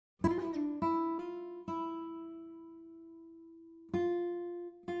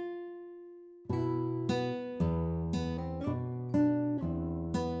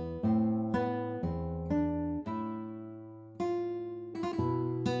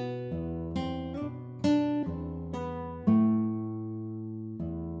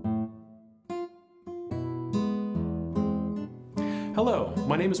Hello,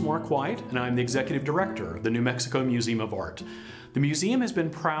 my name is Mark White, and I'm the Executive Director of the New Mexico Museum of Art. The museum has been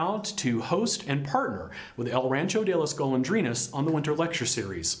proud to host and partner with El Rancho de las Golondrinas on the Winter Lecture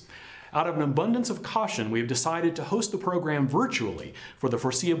Series. Out of an abundance of caution, we have decided to host the program virtually for the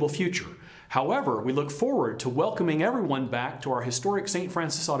foreseeable future. However, we look forward to welcoming everyone back to our historic St.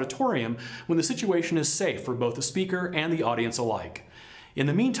 Francis Auditorium when the situation is safe for both the speaker and the audience alike. In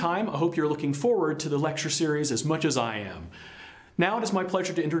the meantime, I hope you're looking forward to the lecture series as much as I am. Now it is my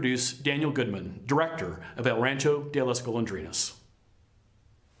pleasure to introduce Daniel Goodman, Director of El Rancho de las Golondrinas.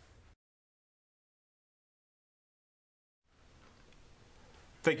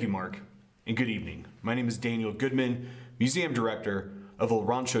 Thank you, Mark, and good evening. My name is Daniel Goodman, Museum Director of El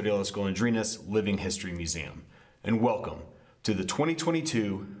Rancho de las Golondrinas Living History Museum, and welcome to the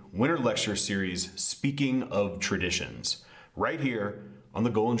 2022 Winter Lecture Series, Speaking of Traditions, right here on the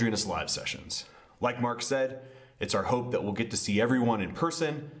Golondrinas Live Sessions. Like Mark said, it's our hope that we'll get to see everyone in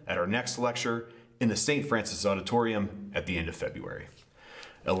person at our next lecture in the St. Francis Auditorium at the end of February.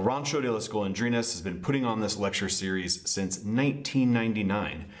 El Rancho de las Golondrinas has been putting on this lecture series since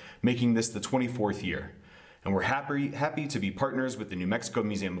 1999, making this the 24th year. And we're happy to be partners with the New Mexico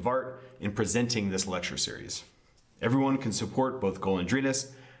Museum of Art in presenting this lecture series. Everyone can support both Golondrinas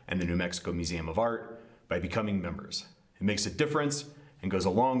and the New Mexico Museum of Art by becoming members. It makes a difference and goes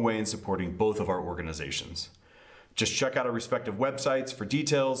a long way in supporting both of our organizations. Just check out our respective websites for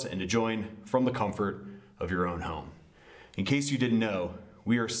details and to join from the comfort of your own home. In case you didn't know,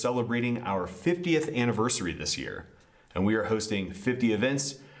 we are celebrating our 50th anniversary this year, and we are hosting 50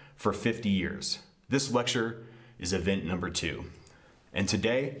 events for 50 years. This lecture is event number 2. And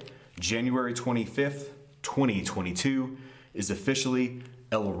today, January 25th, 2022, is officially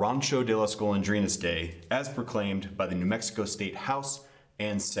El Rancho de las Golondrinas Day, as proclaimed by the New Mexico State House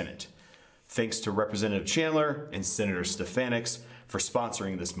and Senate. Thanks to Representative Chandler and Senator Stefanix for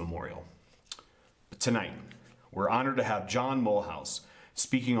sponsoring this memorial. But tonight, we're honored to have John Mulhouse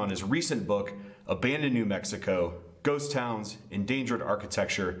speaking on his recent book, Abandoned New Mexico, Ghost Towns, Endangered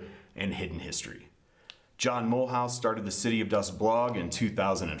Architecture, and Hidden History. John Mulhouse started the City of Dust blog in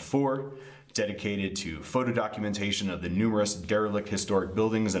 2004, dedicated to photo documentation of the numerous derelict historic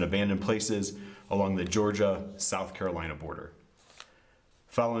buildings and abandoned places along the Georgia-South Carolina border.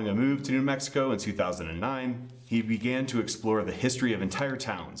 Following a move to New Mexico in 2009, he began to explore the history of entire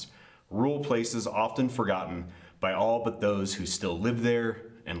towns, rural places often forgotten by all but those who still live there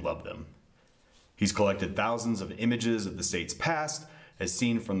and love them. He's collected thousands of images of the state's past as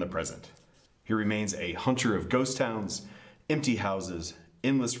seen from the present. He remains a hunter of ghost towns, empty houses,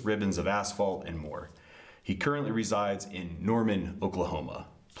 endless ribbons of asphalt, and more. He currently resides in Norman, Oklahoma.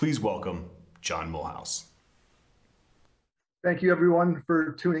 Please welcome John Mulhouse. Thank you everyone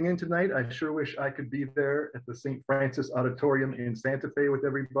for tuning in tonight. I sure wish I could be there at the St. Francis Auditorium in Santa Fe with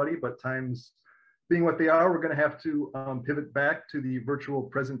everybody, but times being what they are, we're going to have to pivot back to the virtual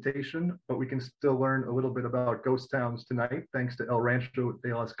presentation, but we can still learn a little bit about ghost towns tonight, thanks to El Rancho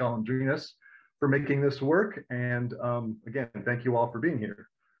de las Golondrinas for making this work. And again, thank you all for being here.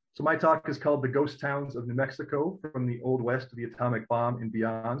 So my talk is called The Ghost Towns of New Mexico, from the Old West to the Atomic Bomb and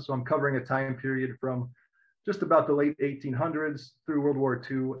Beyond. So I'm covering a time period from just about the late 1800s through World War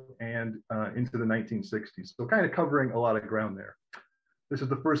II and into the 1960s. So kind of covering a lot of ground there. This is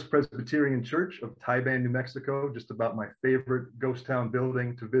the First Presbyterian Church of Taiban, New Mexico, just about my favorite ghost town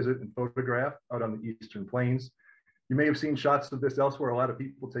building to visit and photograph out on the Eastern Plains. You may have seen shots of this elsewhere. A lot of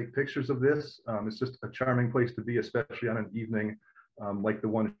people take pictures of this. It's just a charming place to be, especially on an evening like the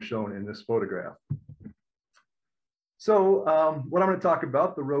one shown in this photograph. So what I'm going to talk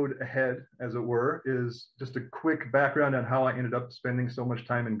about, the road ahead, as it were, is just a quick background on how I ended up spending so much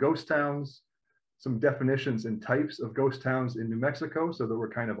time in ghost towns, some definitions and types of ghost towns in New Mexico, so that we're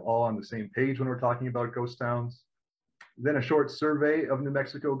kind of all on the same page when we're talking about ghost towns. Then a short survey of New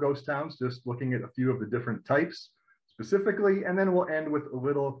Mexico ghost towns, just looking at a few of the different types specifically, and then we'll end with a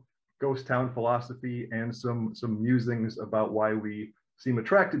little ghost town philosophy and some musings about why we seem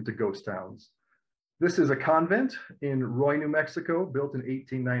attracted to ghost towns. This is a convent in Roy, New Mexico, built in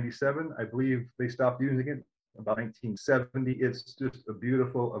 1897. I believe they stopped using it about 1970. It's just a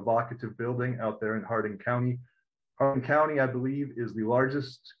beautiful, evocative building out there in Hardin County. Hardin County, I believe, is the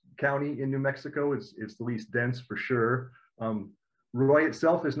largest county in New Mexico. It's the least dense for sure. Roy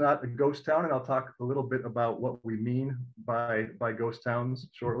itself is not a ghost town, and I'll talk a little bit about what we mean by ghost towns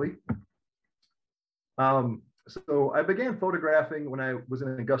shortly. So I began photographing when I was in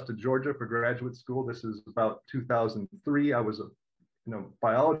Augusta, Georgia for graduate school. This is about 2003. I was a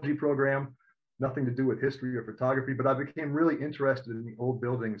biology program, nothing to do with history or photography, but I became really interested in the old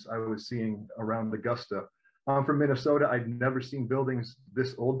buildings I was seeing around Augusta. I'm from Minnesota. I'd never seen buildings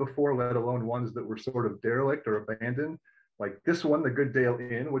this old before, let alone ones that were sort of derelict or abandoned. Like this one, the Goodale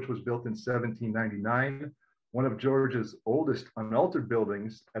Inn, which was built in 1799, one of Georgia's oldest unaltered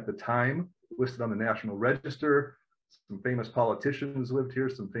buildings at the time, listed on the National Register. Some famous politicians lived here,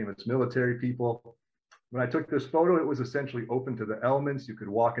 some famous military people. When I took this photo, it was essentially open to the elements. You could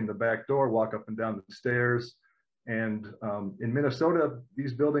walk in the back door, walk up and down the stairs. And in Minnesota,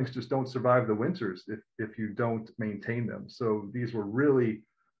 these buildings just don't survive the winters if you don't maintain them. So these were really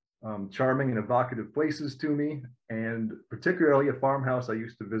charming and evocative places to me. And particularly a farmhouse I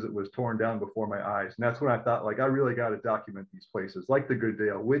used to visit was torn down before my eyes. And that's when I thought, like, I really got to document these places, like the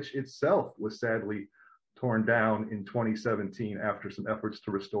Goodale, which itself was sadly torn down in 2017 after some efforts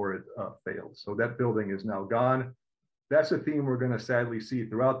to restore it failed. So that building is now gone. That's a theme we're going to sadly see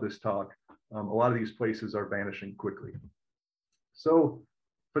throughout this talk. A lot of these places are vanishing quickly. So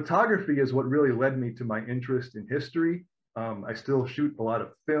photography is what really led me to my interest in history. I still shoot a lot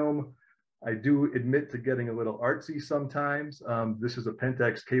of film. I do admit to getting a little artsy sometimes. This is a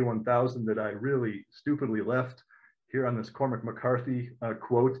Pentax K1000 that I really stupidly left here on this Cormac McCarthy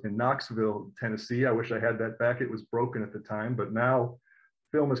quote in Knoxville, Tennessee. I wish I had that back. It was broken at the time, but now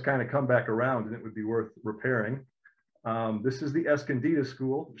film has kind of come back around and it would be worth repairing. This is the Escondido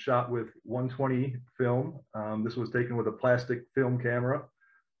School, shot with 120 film. This was taken with a plastic film camera.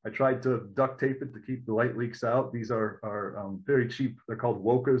 I tried to duct tape it to keep the light leaks out. These are very cheap. They're called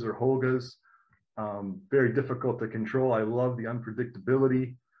Wokas or Holgas. Very difficult to control. I love the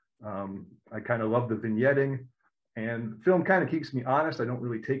unpredictability. I kind of love the vignetting. And film kind of keeps me honest. I don't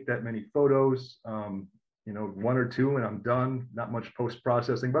really take that many photos, you know, one or two and I'm done, not much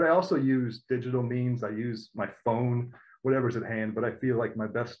post-processing, but I also use digital means. I use my phone, whatever's at hand, but I feel like my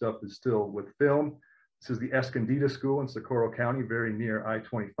best stuff is still with film. This is the Escondido School in Socorro County, very near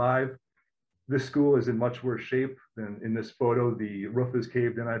I-25. This school is in much worse shape than in this photo. The roof is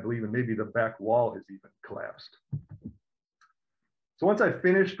caved in, I believe, and maybe the back wall has even collapsed. So once I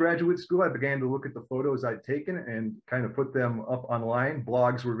finished graduate school, I began to look at the photos I'd taken and kind of put them up online.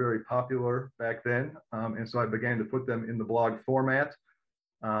 Blogs were very popular back then. And so I began to put them in the blog format.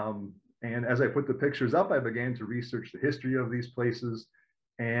 And as I put the pictures up, I began to research the history of these places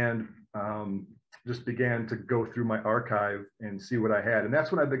and just began to go through my archive and see what I had. And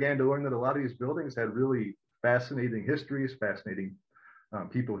that's when I began to learn that a lot of these buildings had really fascinating histories, fascinating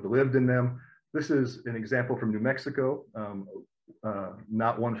people who lived in them. This is an example from New Mexico.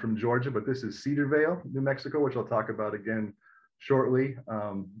 Not one from Georgia, but this is Cedar Vale, New Mexico, which I'll talk about again shortly,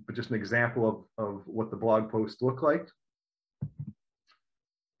 but just an example of what the blog posts look like.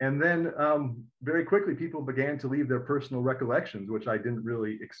 And then very quickly, people began to leave their personal recollections, which I didn't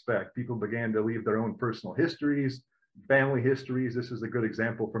really expect. People began to leave their own personal histories, family histories. This is a good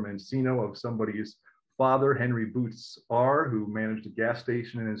example from Encino of somebody's father, Henry Boots R., who managed a gas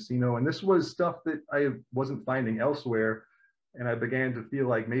station in Encino. And this was stuff that I wasn't finding elsewhere. And I began to feel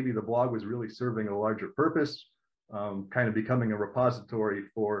like maybe the blog was really serving a larger purpose, kind of becoming a repository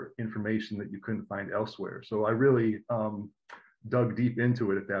for information that you couldn't find elsewhere. So I really dug deep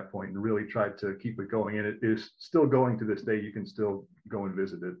into it at that point and really tried to keep it going. And it is still going to this day. You can still go and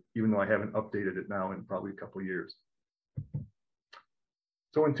visit it, even though I haven't updated it now in probably a couple of years.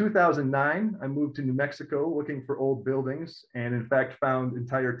 So in 2009, I moved to New Mexico looking for old buildings and in fact found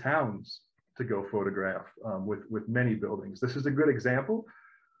entire towns to go photograph with many buildings. This is a good example.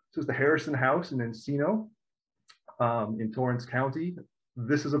 This is the Harrison House in Encino in Torrance County.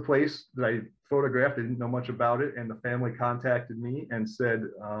 This is a place that I photographed. I didn't know much about it, and the family contacted me and said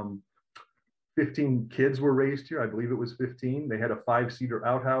 15 kids were raised here. I believe it was 15. They had a 5-seater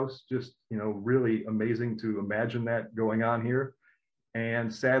outhouse. Just, you know, really amazing to imagine that going on here.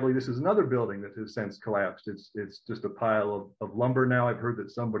 And sadly, this is another building that has since collapsed. It's just a pile of lumber now. I've heard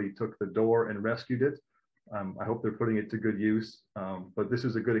that somebody took the door and rescued it. I hope they're putting it to good use. But this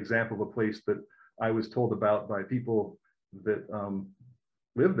is a good example of a place that I was told about by people that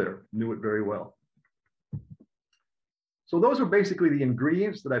lived there, knew it very well. So those are basically the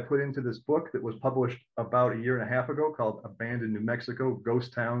ingredients that I put into this book that was published about 1.5 years ago called Abandoned New Mexico,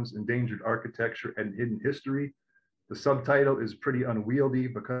 Ghost Towns, Endangered Architecture and Hidden History. The subtitle is pretty unwieldy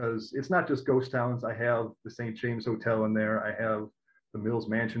because it's not just ghost towns. I have the St. James Hotel in there. I have the Mills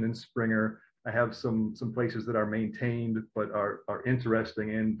Mansion in Springer. I have some places that are maintained but are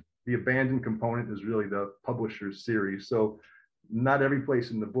interesting. And the abandoned component is really the publisher's series. So not every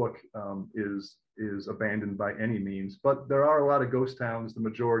place in the book is abandoned by any means, but there are a lot of ghost towns. The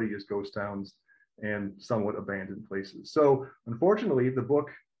majority is ghost towns and somewhat abandoned places. So unfortunately, the book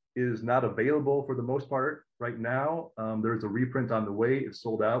is not available for the most part right now. There's a reprint on the way. It's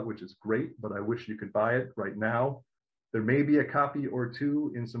sold out, which is great, but I wish you could buy it right now. There may be a copy or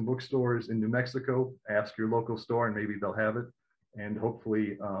two in some bookstores in New Mexico. Ask your local store and maybe they'll have it. And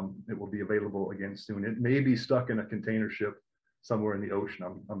hopefully it will be available again soon. It may be stuck in a container ship somewhere in the ocean.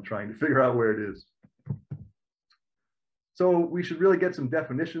 I'm trying to figure out where it is. So we should really get some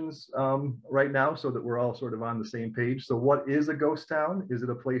definitions right now so that we're all sort of on the same page. So what is a ghost town? Is it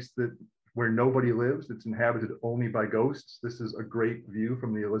a place where nobody lives? It's inhabited only by ghosts. This is a great view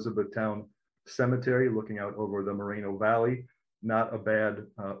from the Elizabethtown Cemetery looking out over the Moreno Valley. Not a bad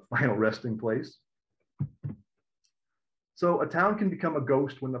final resting place. So a town can become a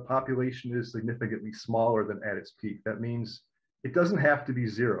ghost when the population is significantly smaller than at its peak. That means it doesn't have to be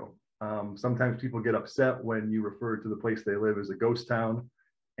zero. Sometimes people get upset when you refer to the place they live as a ghost town,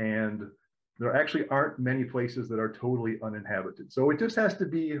 and there actually aren't many places that are totally uninhabited. So it just has to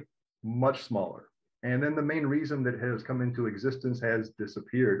be much smaller. And then the main reason that has come into existence has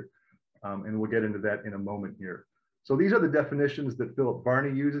disappeared. And we'll get into that in a moment here. So these are the definitions that Philip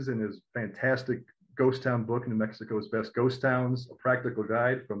Barney uses in his fantastic Ghost Town book, New Mexico's Best Ghost Towns, a practical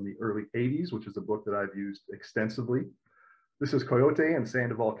guide from the early 80s, which is a book that I've used extensively. This is Coyote in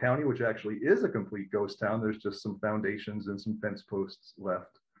Sandoval County, which actually is a complete ghost town. There's just some foundations and some fence posts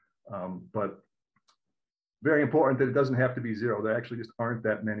left. But very important that it doesn't have to be zero. There actually just aren't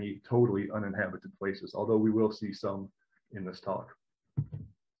that many totally uninhabited places, although we will see some in this talk.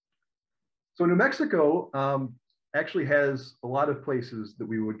 So New Mexico actually has a lot of places that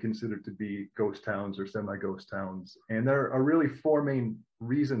we would consider to be ghost towns or semi-ghost towns. And there are really four main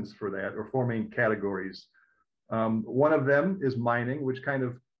reasons for that, or four main categories. One of them is mining, which kind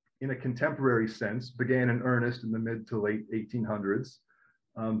of, in a contemporary sense, began in earnest in the mid to late 1800s.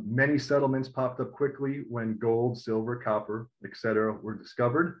 Many settlements popped up quickly when gold, silver, copper, etc. were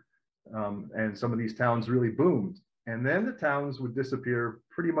discovered. And some of these towns really boomed. And then the towns would disappear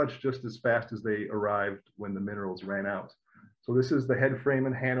pretty much just as fast as they arrived when the minerals ran out. So this is the head frame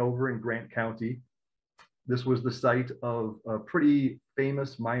in Hanover in Grant County. This was the site of a pretty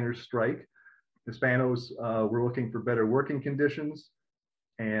famous miners' strike. Hispanos were looking for better working conditions,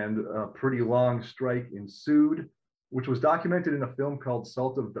 and a pretty long strike ensued, which was documented in a film called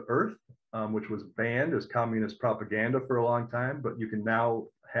Salt of the Earth, which was banned as communist propaganda for a long time, but you can now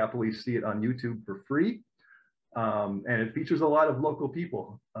happily see it on YouTube for free. And it features a lot of local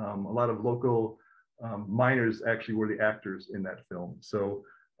people. A lot of local miners actually were the actors in that film. So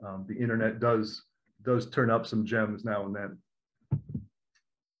the internet does turn up some gems now and then.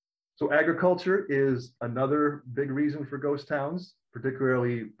 So agriculture is another big reason for ghost towns,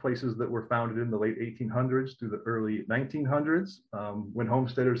 particularly places that were founded in the late 1800s to the early 1900s, when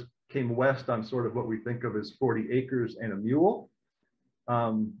homesteaders came west on sort of what we think of as 40 acres and a mule.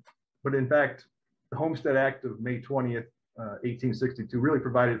 But in fact, the Homestead Act of May 20th, 1862 really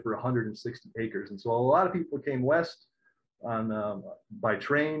provided for 160 acres. And so a lot of people came west by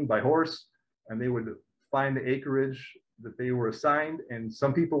train, by horse, and they would find the acreage that they were assigned. And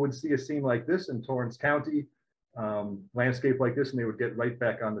some people would see a scene like this in Torrance County, landscape like this, and they would get right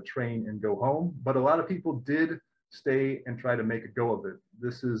back on the train and go home. But a lot of people did stay and try to make a go of it.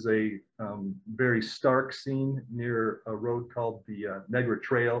 This is a very stark scene near a road called the Negra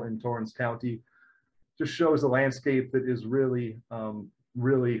Trail in Torrance County. Just shows a landscape that is really,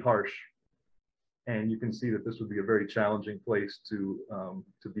 really harsh. And you can see that this would be a very challenging place to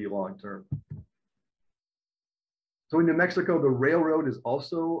be long-term. So in New Mexico, the railroad is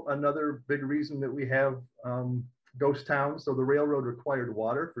also another big reason that we have ghost towns. So the railroad required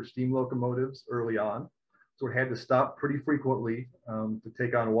water for steam locomotives early on. So it had to stop pretty frequently to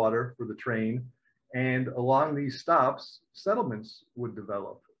take on water for the train. And along these stops, settlements would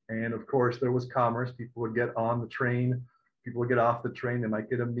develop. And of course, there was commerce. People would get on the train. People would get off the train. They might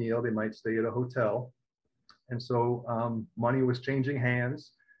get a meal. They might stay at a hotel. And so money was changing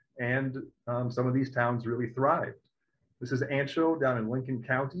hands. And some of these towns really thrived. This is Rancho down in Lincoln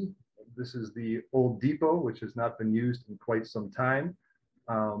County. This is the old depot, which has not been used in quite some time.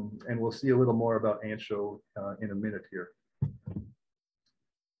 And we'll see a little more about Rancho in a minute here.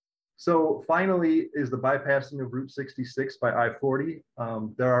 So finally is the bypassing of Route 66 by I-40.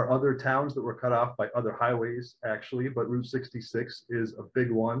 There are other towns that were cut off by other highways actually, but Route 66 is a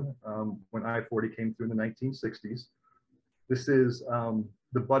big one when I-40 came through in the 1960s. This is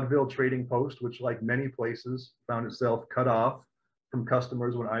the Budville Trading Post, which like many places found itself cut off from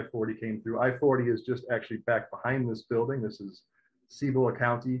customers when I-40 came through. I-40 is just actually back behind this building. This is Cibola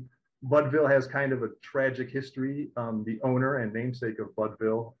County. Budville has kind of a tragic history. The owner and namesake of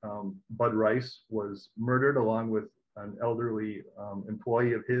Budville, Bud Rice, was murdered along with an elderly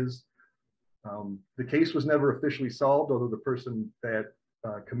employee of his. The case was never officially solved, although the person that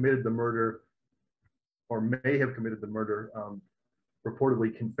committed the murder, or may have committed the murder,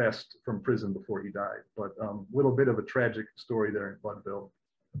 reportedly confessed from prison before he died. But a little bit of a tragic story there in Bloodville.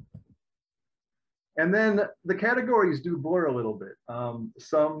 And then the categories do blur a little bit.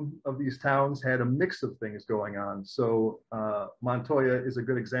 Some of these towns had a mix of things going on. So Montoya is a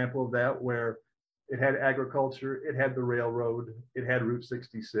good example of that, where it had agriculture, it had the railroad, it had Route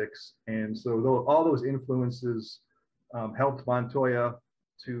 66. And so all those influences helped Montoya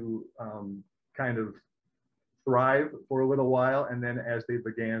to kind of thrive for a little while. And then as they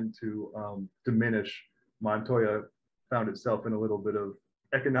began to diminish, Montoya found itself in a little bit of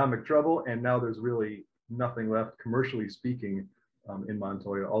economic trouble. And now there's really nothing left, commercially speaking, in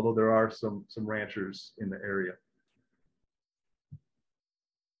Montoya, although there are some ranchers in the area.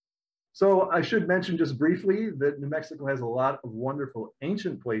 So I should mention just briefly that New Mexico has a lot of wonderful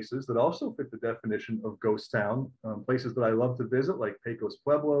ancient places that also fit the definition of ghost town, places that I love to visit, like Pecos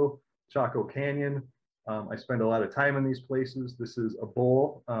Pueblo, Chaco Canyon. I spend a lot of time in these places. This is a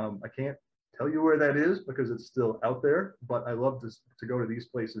bowl. I can't tell you where that is because it's still out there, but I love to go to these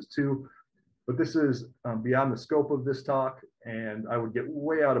places too. But this is beyond the scope of this talk, and I would get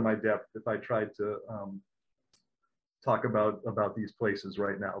way out of my depth if I tried to talk about these places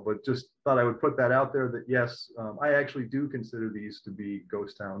right now. But just thought I would put that out there that yes, I actually do consider these to be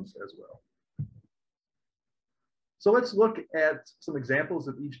ghost towns as well. So let's look at some examples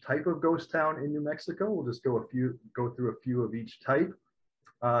of each type of ghost town in New Mexico. We'll just go through a few of each type.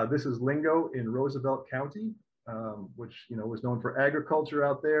 This is Lingo in Roosevelt County, which was known for agriculture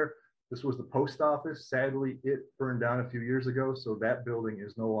out there. This was the post office. Sadly, it burned down a few years ago, so that building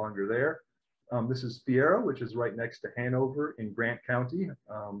is no longer there. This is Fiera, which is right next to Hanover in Grant County,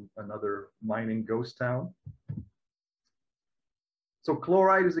 another mining ghost town. So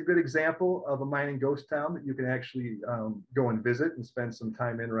Chloride is a good example of a mining ghost town that you can actually go and visit and spend some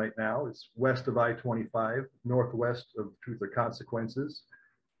time in right now. It's west of I-25, northwest of Truth or Consequences.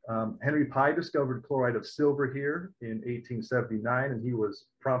 Henry Pye discovered chloride of silver here in 1879, and he was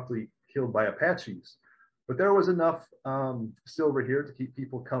promptly killed by Apaches. But there was enough silver here to keep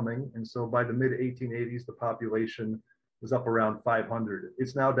people coming. And so by the mid 1880s, the population was up around 500.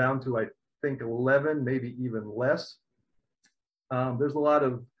 It's now down to, I think, 11, maybe even less. There's a lot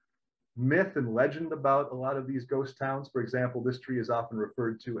of myth and legend about a lot of these ghost towns. For example, this tree is often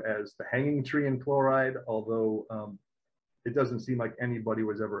referred to as the hanging tree in Chloride, although it doesn't seem like anybody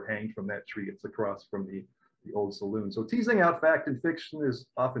was ever hanged from that tree. It's across from the old saloon. So teasing out fact and fiction is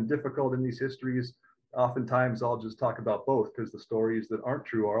often difficult in these histories. Oftentimes I'll just talk about both because the stories that aren't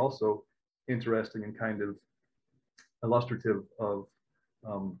true are also interesting and kind of illustrative of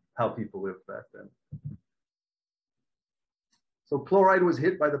how people lived back then. So Chloride was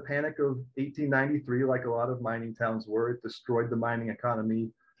hit by the panic of 1893, like a lot of mining towns were. It destroyed the mining economy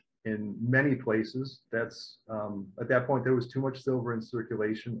in many places. That's at that point there was too much silver in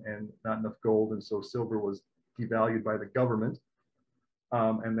circulation and not enough gold, and so silver was devalued by the government,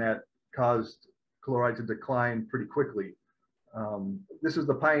 and that caused Chloride to decline pretty quickly. This is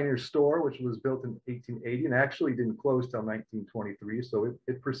the Pioneer Store, which was built in 1880 and actually didn't close till 1923, so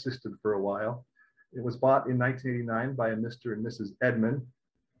it persisted for a while. It was bought in 1989 by a Mr. and Mrs. Edmond.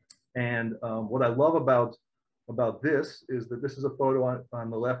 And what I love about this is that this is a photo on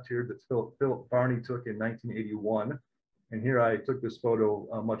the left here that Philip Barney took in 1981. And here I took this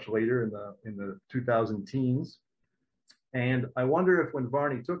photo much later in the 2000 teens. And I wonder if when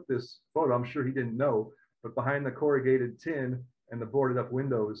Varney took this photo, I'm sure he didn't know, but behind the corrugated tin and the boarded up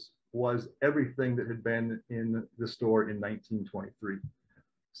windows was everything that had been in the store in 1923.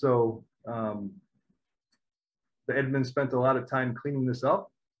 So the Edmonds spent a lot of time cleaning this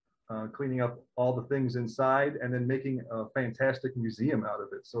up, cleaning up all the things inside, and then making a fantastic museum out of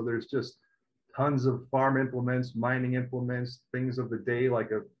it. So there's just tons of farm implements, mining implements, things of the day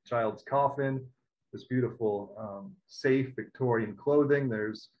like a child's coffin, this beautiful safe Victorian clothing.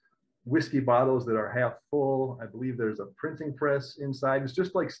 There's whiskey bottles that are half full. I believe there's a printing press inside. It's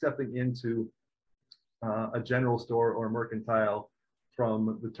just like stepping into a general store or a mercantile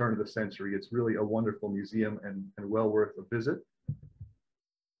from the turn of the century. It's really a wonderful museum and well worth a visit.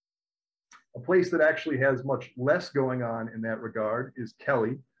 A place that actually has much less going on in that regard is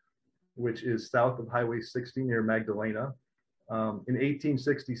Kelly, which is south of Highway 60 near Magdalena. In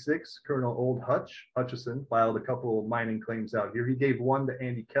 1866, Colonel Old Hutchison filed a couple of mining claims out here. He gave one to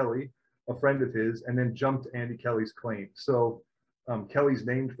Andy Kelly, a friend of his, and then jumped Andy Kelly's claim. So Kelly's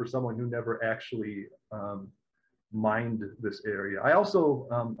named for someone who never actually mined this area. I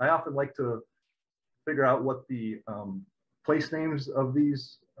often like to figure out what the place names of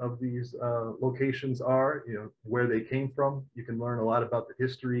these locations are, you know, where they came from. You can learn a lot about the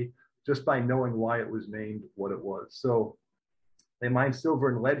history just by knowing why it was named what it was. So they mined silver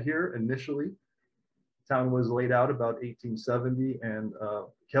and lead here initially. The town was laid out about 1870, and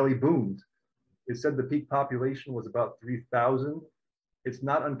Kelly boomed. It said the peak population was about 3,000. It's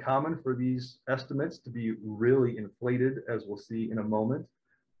not uncommon for these estimates to be really inflated, as we'll see in a moment.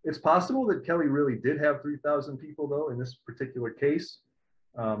 It's possible that Kelly really did have 3,000 people, though, in this particular case.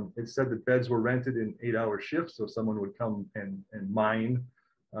 It said that beds were rented in 8-hour shifts, so someone would come and mine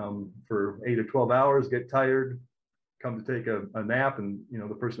for 8 or 12 hours, get tired, come to take a nap, and you know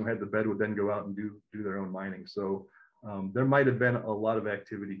the person who had the bed would then go out and do their own mining. So there might have been a lot of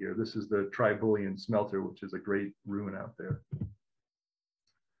activity here. This is the Attribution smelter, which is a great ruin out there.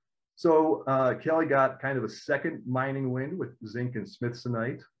 So Kelly got kind of a second mining wind with zinc and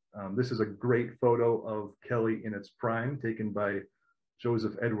smithsonite. This is a great photo of Kelly in its prime, taken by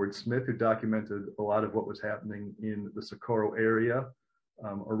Joseph Edward Smith, who documented a lot of what was happening in the Socorro area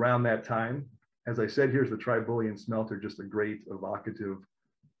around that time. As I said, here's the Attribution smelter, just a great evocative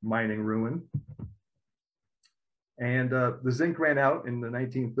mining ruin. And the zinc ran out in the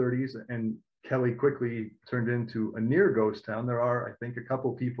 1930s, and Kelly quickly turned into a near ghost town. There are, I think, a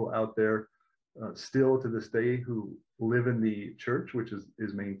couple people out there still to this day who live in the church, which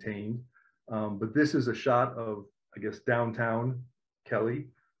is maintained. But this is a shot of, I guess, downtown Kelly.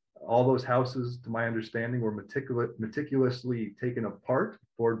 All those houses, to my understanding, were meticulously taken apart,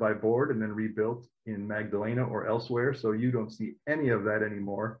 board by board, and then rebuilt in Magdalena or elsewhere. So you don't see any of that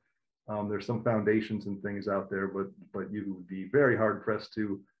anymore. There's some foundations and things out there, but you would be very hard pressed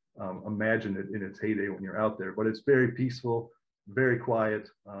to imagine it in its heyday when you're out there. But it's very peaceful, very quiet,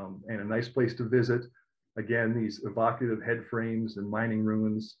 and a nice place to visit. Again, these evocative head frames and mining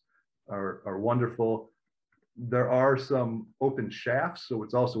ruins are wonderful. There are some open shafts, so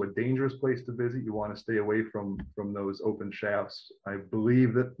it's also a dangerous place to visit. You want to stay away from those open shafts. I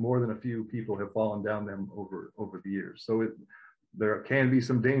believe that more than a few people have fallen down them over the years. So there can be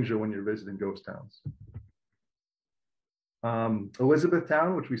some danger when you're visiting ghost towns.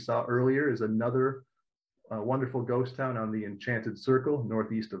 Elizabethtown, which we saw earlier, is another wonderful ghost town on the Enchanted Circle,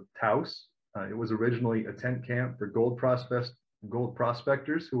 northeast of Taos. It was originally a tent camp for gold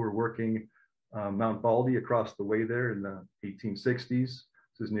prospectors who were working Mount Baldy across the way there in the 1860s. This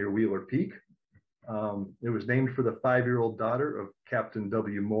is near Wheeler Peak. It was named for the 5-year-old daughter of Captain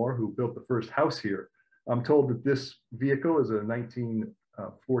W. Moore, who built the first house here. I'm told that this vehicle is a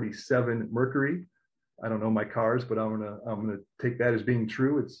 1947 Mercury. I don't know my cars, but I'm gonna take that as being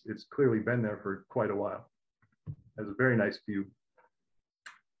true. It's clearly been there for quite a while. It has a very nice view.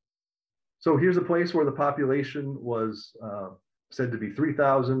 So here's a place where the population was said to be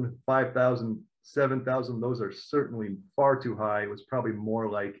 3,000, 5,000, 7,000. Those are certainly far too high. It was probably more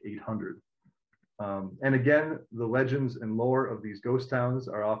like 800. And again, the legends and lore of these ghost towns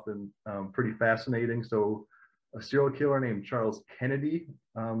are often pretty fascinating. So a serial killer named Charles Kennedy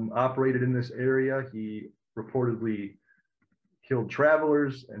operated in this area. He reportedly killed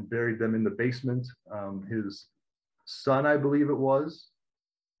travelers and buried them in the basement. His son, I believe it was,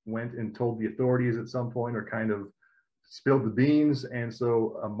 went and told the authorities at some point, or kind of spilled the beans. And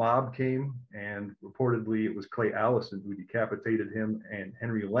so a mob came, and reportedly it was Clay Allison who decapitated him, and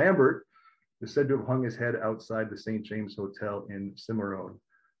Henry Lambert is said to have hung his head outside the St. James Hotel in Cimarron.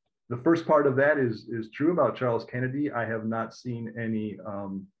 The first part of that is true about Charles Kennedy. I have not seen any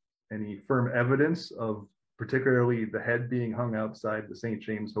firm evidence of particularly the head being hung outside the St.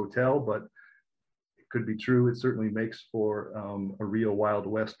 James Hotel, but it could be true. It certainly makes for a real Wild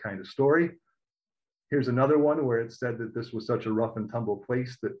West kind of story. Here's another one where it's said that this was such a rough and tumble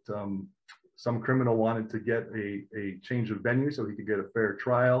place that some criminal wanted to get a change of venue so he could get a fair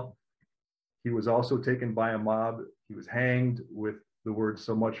trial. He was also taken by a mob. He was hanged with the words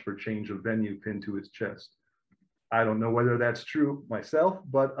 "so much for change of venue" pinned to his chest. I don't know whether that's true myself,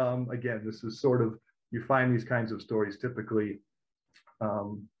 but again, this is sort of, you find these kinds of stories typically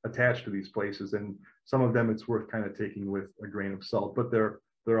attached to these places, and some of them it's worth kind of taking with a grain of salt, but they're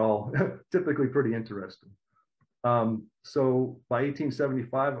all typically pretty interesting. So by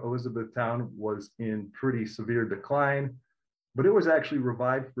 1875, Elizabethtown was in pretty severe decline, but it was actually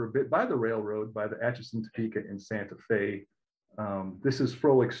revived for a bit by the railroad, by the Atchison, Topeka, and Santa Fe. This is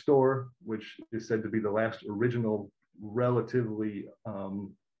Froelic's store, which is said to be the last original, relatively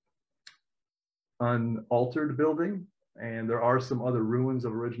unaltered building. And there are some other ruins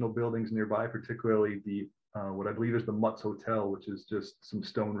of original buildings nearby, particularly the what I believe is the Mutz Hotel, which is just some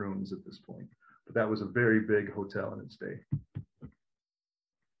stone ruins at this point. But that was a very big hotel in its day.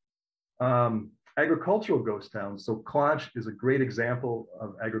 Agricultural ghost towns. So Clonch is a great example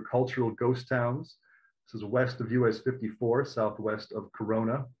of agricultural ghost towns. This is west of US 54, southwest of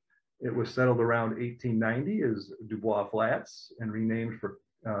Corona. It was settled around 1890 as Dubois Flats and renamed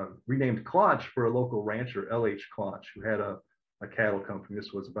Clonch for a local rancher, L.H. Clonch, who had a cattle company.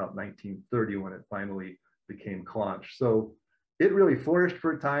 This was about 1930 when it finally became Clonch. So it really flourished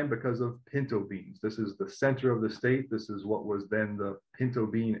for a time because of pinto beans. This is the center of the state. This is what was then the pinto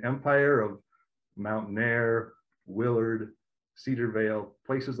bean empire of Mountain Air, Willard, Cedar Vale,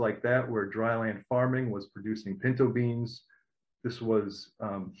 places like that where dryland farming was producing pinto beans. This was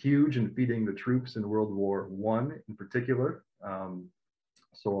huge in feeding the troops in World War I in particular.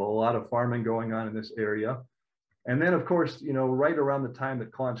 So a lot of farming going on in this area. And then, of course, you know, right around the time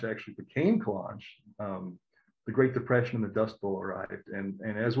that Clonch actually became Clonch, the Great Depression and the Dust Bowl arrived. And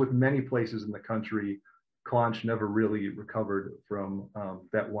as with many places in the country, Clonch never really recovered from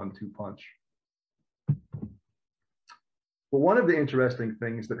that 1-2 punch. Well, one of the interesting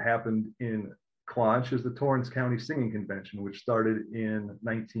things that happened in Clonch is the Torrance County Singing Convention, which started in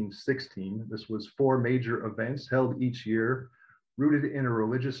 1916. This was 4 major events held each year, rooted in a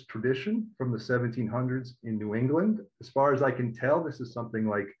religious tradition from the 1700s in New England. As far as I can tell, this is something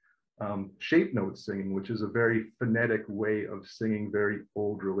like shape note singing, which is a very phonetic way of singing very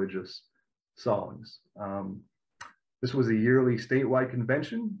old religious songs. This was a yearly statewide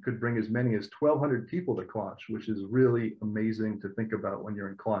convention, could bring as many as 1,200 people to Clonch, which is really amazing to think about when you're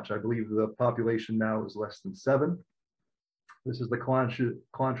in Clonch. I believe the population now is less than 7. This is the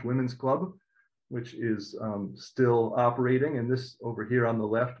Clonch Women's Club, which is still operating. And this over here on the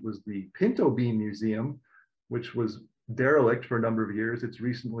left was the Pinto Bean Museum, which was derelict for a number of years. It's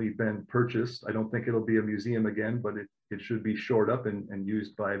recently been purchased. I don't think it'll be a museum again, but it should be shored up and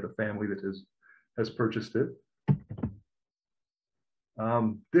used by the family that has purchased it.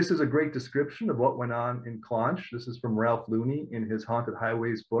 This is a great description of what went on in Clonch. This is from Ralph Looney in his Haunted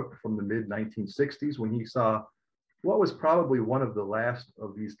Highways book from the mid-1960s when he saw what was probably one of the last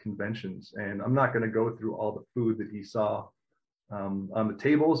of these conventions. And I'm not going to go through all the food that he saw on the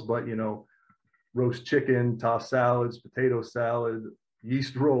tables, but, you know, roast chicken, tossed salads, potato salad,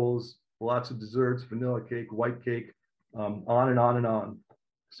 yeast rolls, lots of desserts, vanilla cake, white cake, on and on and on.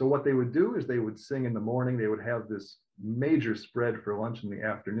 So what they would do is they would sing in the morning. They would have this major spread for lunch in the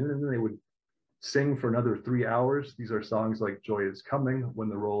afternoon, and then they would sing for another 3 hours. These are songs like Joy is Coming, When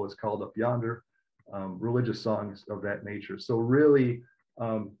the Roll is Called Up Yonder, religious songs of that nature. So really,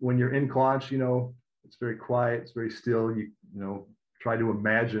 when you're in Clonch, you know, it's very quiet, it's very still. You know, try to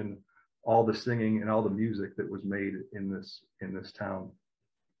imagine all the singing and all the music that was made in this town.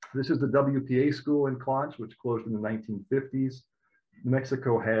 This is the WPA school in Clonch, which closed in the 1950s. New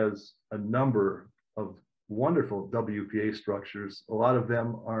Mexico has a number of wonderful WPA structures. A lot of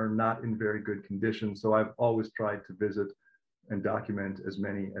them are not in very good condition, so I've always tried to visit and document as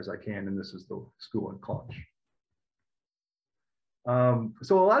many as I can, and this is the school in Clonch.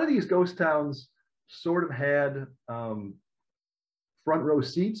 So a lot of these ghost towns sort of had front row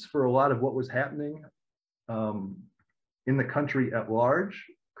seats for a lot of what was happening in the country at large.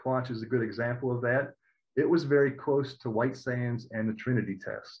 Clonch is a good example of that. It was very close to White Sands and the Trinity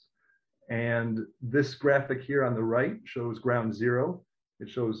test. And this graphic here on the right shows ground zero. It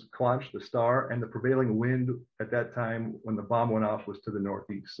shows Clonch, the star, and the prevailing wind at that time when the bomb went off was to the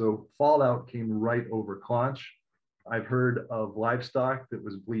northeast. So fallout came right over Clonch. I've heard of livestock that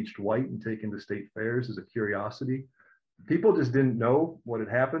was bleached white and taken to state fairs as a curiosity. People just didn't know what had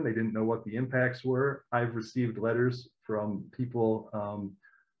happened. They didn't know what the impacts were. I've received letters from people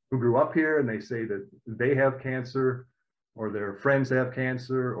who grew up here, and they say that they have cancer, or their friends have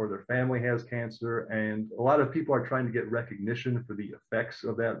cancer, or their family has cancer. And a lot of people are trying to get recognition for the effects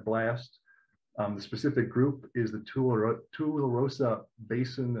of that blast. The specific group is the Tularosa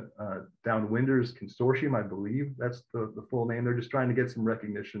Basin Downwinders Consortium, I believe that's the full name. They're just trying to get some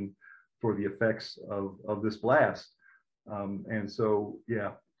recognition for the effects of this blast. And so,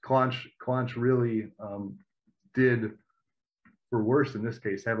 yeah, Clonch really did, for worse in this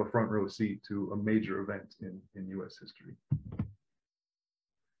case, have a front row seat to a major event in US history.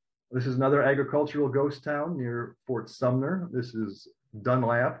 This is another agricultural ghost town near Fort Sumner. This is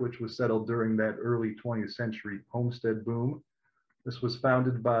Dunlap, which was settled during that early 20th century homestead boom. This was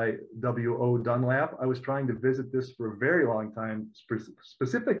founded by W.O. Dunlap. I was trying to visit this for a very long time,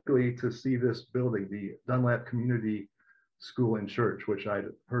 specifically to see this building, the Dunlap Community School and Church, which I'd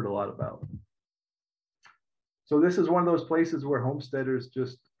heard a lot about. So this is one of those places where homesteaders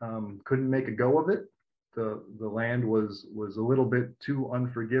just couldn't make a go of it. The land was a little bit too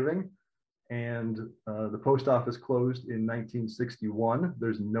unforgiving, and the post office closed in 1961.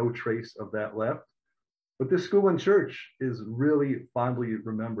 There's no trace of that left. But this school and church is really fondly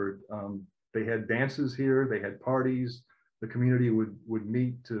remembered. They had dances here, they had parties, the community would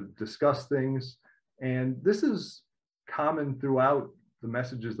meet to discuss things. And this is common throughout the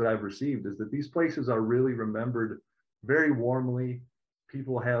messages that I've received, is that these places are really remembered very warmly.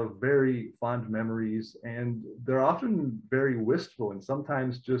 People have very fond memories, and they're often very wistful and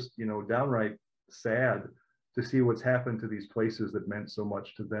sometimes just, you know, downright sad to see what's happened to these places that meant so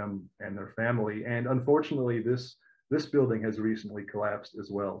much to them and their family. And unfortunately, this building has recently collapsed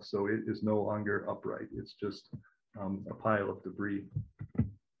as well. So it is no longer upright. It's just a pile of debris.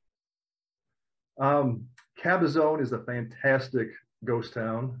 Cabazon is a fantastic ghost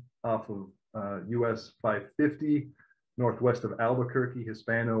town off of US 550, northwest of Albuquerque,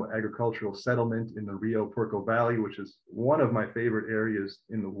 Hispano agricultural settlement in the Rio Puerco Valley, which is one of my favorite areas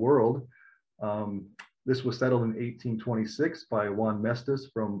in the world. This was settled in 1826 by Juan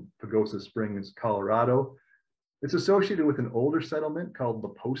Mestis from Pagosa Springs, Colorado. It's associated with an older settlement called La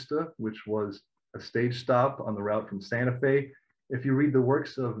Posta, which was a stage stop on the route from Santa Fe. If you read the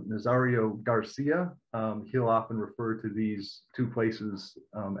works of Nazario Garcia, he'll often refer to these two places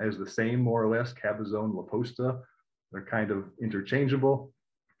as the same, more or less, Cabazon, La Posta. They're kind of interchangeable.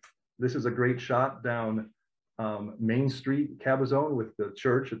 This is a great shot down Main Street, Cabazon, with the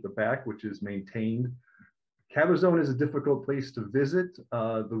church at the back, which is maintained. Cabazon is a difficult place to visit.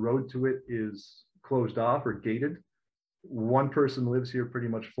 The road to it is closed off or gated. One person lives here pretty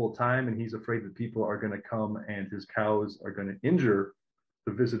much full time, and he's afraid that people are going to come and his cows are going to injure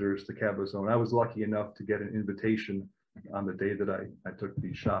the visitors to Cabazon. I was lucky enough to get an invitation on the day that I took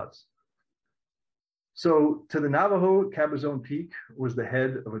these shots. So to the Navajo, Cabazon Peak was the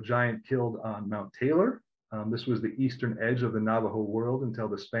head of a giant killed on Mount Taylor. This was the eastern edge of the Navajo world until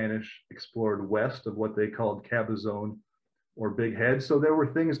the Spanish explored west of what they called Cabazon or Big Head. So there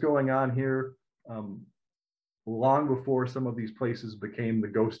were things going on here long before some of these places became the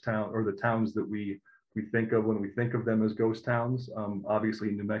ghost town, or the towns that we think of when we think of them as ghost towns. Obviously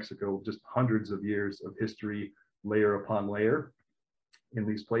in New Mexico, just hundreds of years of history, layer upon layer in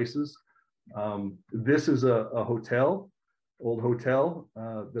these places. This is a hotel, old hotel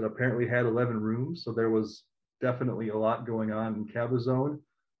that apparently had 11 rooms. So there was definitely a lot going on in Cabazon.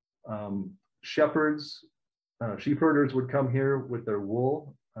 Shepherds, sheep herders would come here with their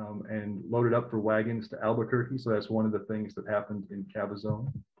wool and load it up for wagons to Albuquerque. So that's one of the things that happened in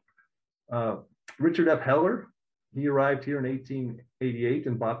Cabazon. Richard F. Heller, he arrived here in 1888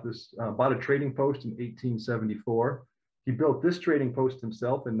 and bought a trading post in 1874. He built this trading post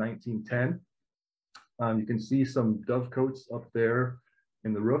himself in 1910. You can see some dovecotes up there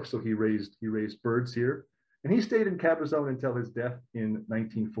in the roof. So he raised birds here, and he stayed in Cabazon until his death in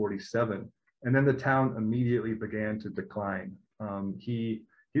 1947. And then the town immediately began to decline.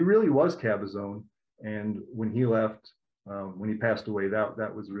 He really was Cabazon, and when he left, when he passed away,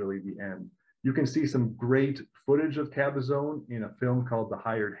 that was really the end. You can see some great footage of Cabazon in a film called The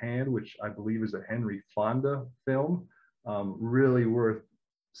Hired Hand, which I believe is a Henry Fonda film. Really worth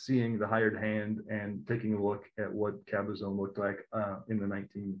seeing The Hired Hand and taking a look at what Cabazon looked like in the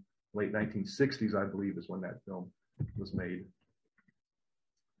late 1960s, I believe, is when that film was made.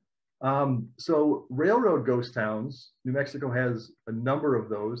 So railroad ghost towns, New Mexico has a number of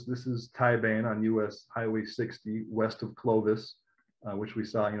those. This is Taiban on US Highway 60 west of Clovis, which we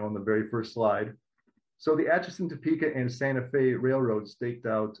saw, on the very first slide. So the Atchison, Topeka, and Santa Fe Railroad staked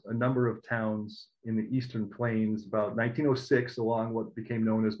out a number of towns in the Eastern Plains about 1906 along what became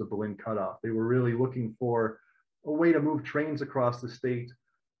known as the Berlin Cutoff. They were really looking for a way to move trains across the state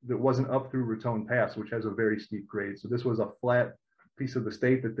that wasn't up through Raton Pass, which has a very steep grade. So this was a flat piece of the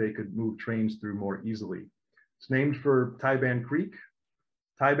state that they could move trains through more easily. It's named for Taiban Creek.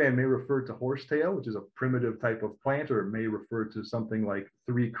 Taiban may refer to horsetail, which is a primitive type of plant, or it may refer to something like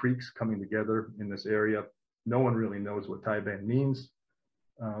three creeks coming together in this area. No one really knows what Taiban means.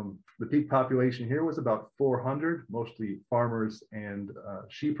 The peak population here was about 400, mostly farmers and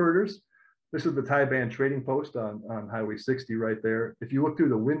sheep herders. This is the Taiban trading post on Highway 60 right there. If you look through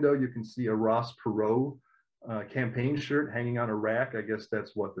the window, you can see a Ross Perot campaign shirt hanging on a rack. I guess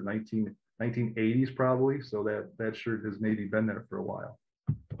that's what, the 1980s probably. So that shirt has maybe been there for a while.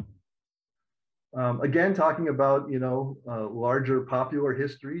 Again, talking about, larger popular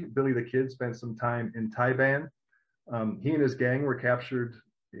history, Billy the Kid spent some time in Taiban. He and his gang were captured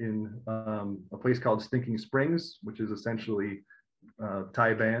in a place called Stinking Springs, which is essentially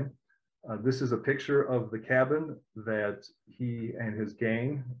Taiban. This is a picture of the cabin that he and his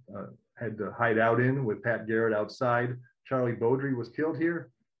gang had to hide out in with Pat Garrett outside. Charlie Beaudry was killed here.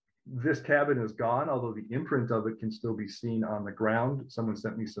 This cabin is gone, although the imprint of it can still be seen on the ground. Someone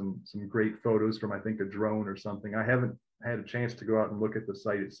sent me some great photos from, I think, a drone or something. I haven't had a chance to go out and look at the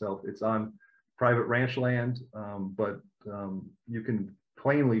site itself. It's on private ranch land, but you can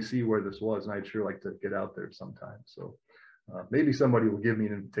plainly see where this was, and I'd sure like to get out there sometime. So maybe somebody will give me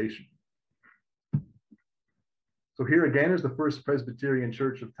an invitation. So here again is the First Presbyterian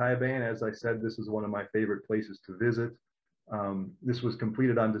Church of Taiban. As I said, this is one of my favorite places to visit. This was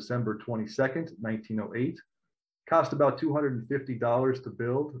completed on December 22nd, 1908. Cost about $250 to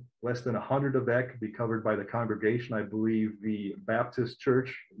build. Less than 100 of that could be covered by the congregation. I believe the Baptist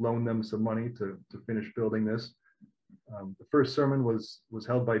church loaned them some money to finish building this. The first sermon was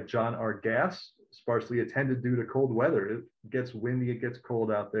held by John R. Gass, sparsely attended due to cold weather. It gets windy, it gets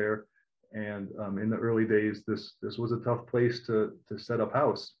cold out there. And in the early days, this was a tough place to set up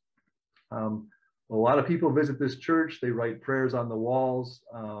house. A lot of people visit this church. They write prayers on the walls.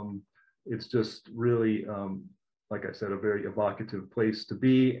 It's just really, like I said, a very evocative place to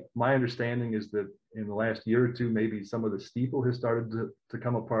be. My understanding is that in the last year or two, maybe some of the steeple has started to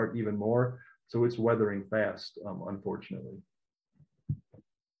come apart even more. So it's weathering fast, unfortunately.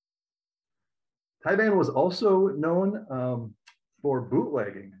 Taiban was also known for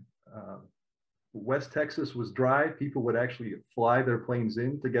bootlegging. West Texas was dry. People would actually fly their planes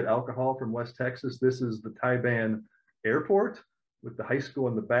in to get alcohol from West Texas. This is the Taiban airport with the high school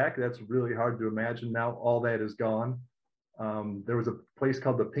in the back. That's really hard to imagine now. All that is gone. There was a place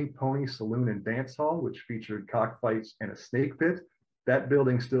called the Pink Pony Saloon and Dance Hall, which featured cockfights and a snake pit. That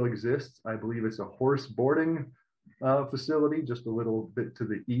building still exists. I believe it's a horse boarding facility, just a little bit to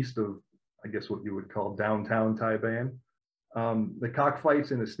the east of, I guess, what you would call downtown Taiban. The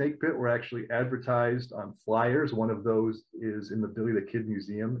cockfights in the snake pit were actually advertised on flyers. One of those is in the Billy the Kid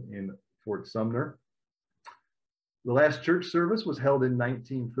Museum in Fort Sumner. The last church service was held in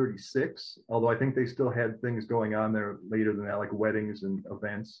 1936, although I think they still had things going on there later than that, like weddings and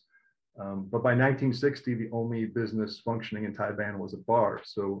events. But by 1960, the only business functioning in Taiban was a bar.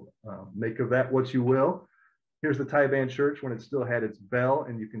 So make of that what you will. Here's the Taiban church when it still had its bell,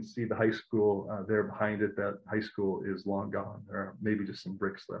 and you can see the high school there behind it. That high school is long gone. There are maybe just some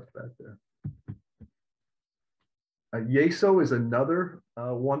bricks left back there. Yeso is another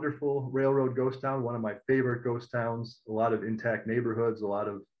wonderful railroad ghost town, one of my favorite ghost towns. A lot of intact neighborhoods, a lot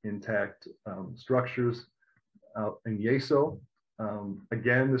of intact structures out in Yeso.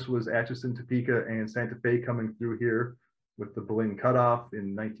 Again, this was Atchison, Topeka, and Santa Fe coming through here with the Berlin Cutoff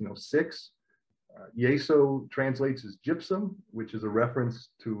in 1906. Yeso translates as gypsum, which is a reference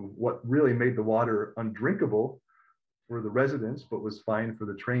to what really made the water undrinkable for the residents, but was fine for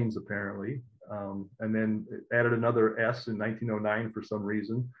the trains apparently. And then it added another S in 1909 for some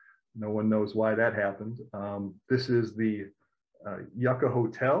reason. No one knows why that happened. This is the Yucca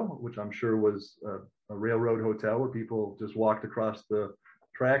Hotel, which I'm sure was a railroad hotel where people just walked across the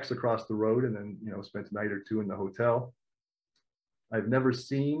tracks across the road and then, you know, spent a night or two in the hotel. I've never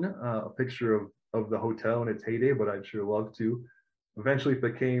seen a picture of the hotel in its heyday, but I'd sure love to. Eventually it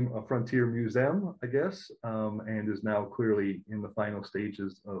became a frontier museum, I guess, and is now clearly in the final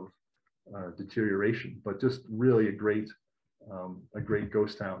stages of deterioration, but just really a great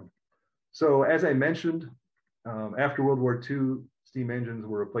ghost town. So as I mentioned, after World War II, steam engines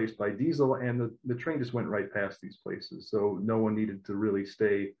were replaced by diesel, and the train just went right past these places. So no one needed to really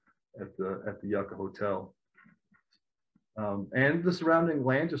stay at the Yucca Hotel. And the surrounding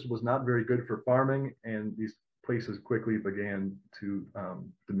land just was not very good for farming, and these places quickly began to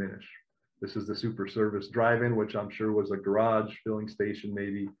diminish. This is the Super Service Drive-In, which I'm sure was a garage, filling station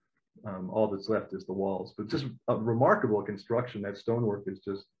maybe. All that's left is the walls, but just a remarkable construction. That stonework is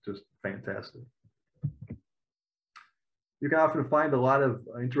just fantastic. You can often find a lot of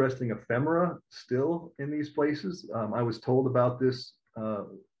interesting ephemera still in these places. I was told about this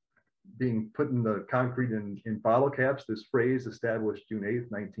being put in the concrete in bottle caps. This phrase established June 8th,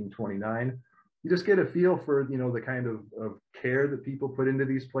 1929. You just get a feel for, you know, the kind of care that people put into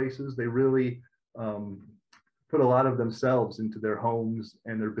these places. They really put a lot of themselves into their homes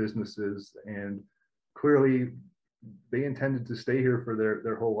and their businesses, and clearly they intended to stay here for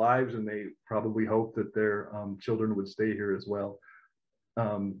their whole lives, and they probably hoped that their children would stay here as well.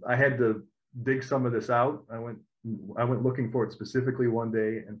 I had to dig some of this out. I went looking for it specifically one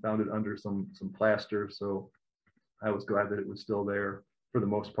day and found it under some plaster, so I was glad that it was still there for the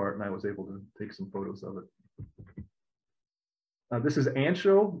most part, and I was able to take some photos of it. This is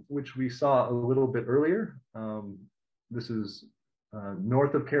Rancho, which we saw a little bit earlier. This is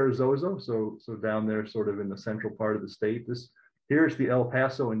north of Carrizozo, so down there sort of in the central part of the state. Here's the El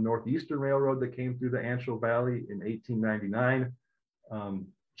Paso and Northeastern Railroad that came through the Rancho Valley in 1899.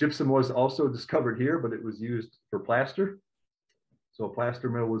 Gypsum was also discovered here, but it was used for plaster. So a plaster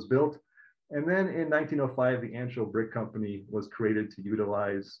mill was built. And then in 1905, the Rancho Brick Company was created to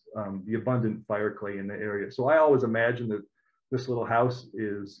utilize the abundant fire clay in the area. So I always imagine that this little house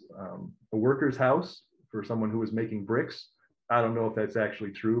is a worker's house for someone who was making bricks. I don't know if that's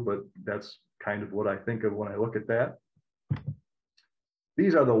actually true, but that's kind of what I think of when I look at that.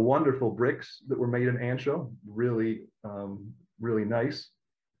 These are the wonderful bricks that were made in Rancho, really, really nice.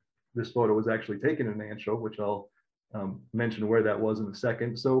 This photo was actually taken in Rancho, which I'll mention where that was in a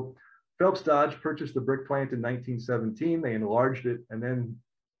second. So Phelps Dodge purchased the brick plant in 1917. They enlarged it and then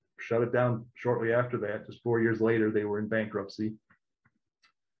shut it down shortly after that. Just 4 years later, they were in bankruptcy.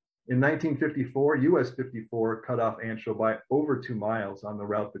 In 1954, US 54 cut off Rancho by over 2 miles on the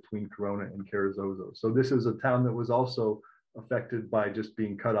route between Corona and Carrizozo. So this is a town that was also affected by just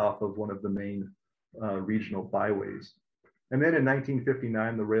being cut off of one of the main regional byways. And then in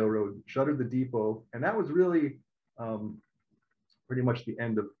 1959, the railroad shuttered the depot, and that was really pretty much the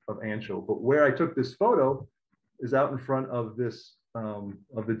end of Rancho. But where I took this photo is out in front of this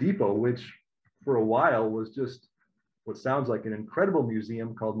of the depot, which for a while was just what sounds like an incredible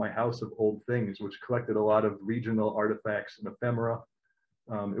museum called My House of Old Things, which collected a lot of regional artifacts and ephemera.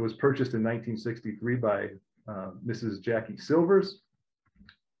 It was purchased in 1963 by Mrs. Jackie Silvers.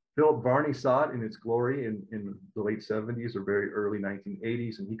 Philip Varney saw it in its glory in the late 70s or very early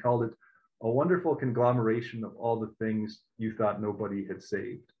 1980s, and he called it a wonderful conglomeration of all the things you thought nobody had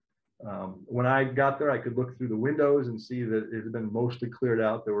saved. When I got there, I could look through the windows and see that it had been mostly cleared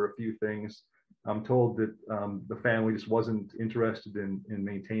out. There were a few things. I'm told that the family just wasn't interested in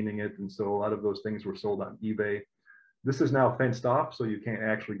maintaining it, and so a lot of those things were sold on eBay. This is now fenced off, so you can't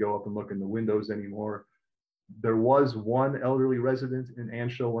actually go up and look in the windows anymore. There was one elderly resident in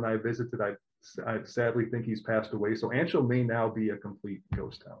Rancho when I visited. I sadly think he's passed away, so Rancho may now be a complete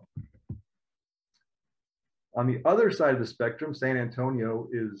ghost town. On the other side of the spectrum, San Antonio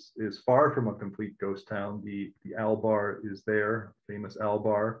is far from a complete ghost town. The Al Bar is there, famous Al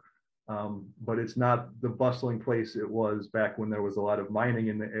Bar, but it's not the bustling place it was back when there was a lot of mining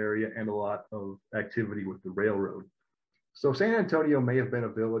in the area and a lot of activity with the railroad. So San Antonio may have been a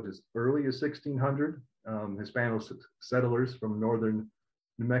village as early as 1600. Hispanic settlers from northern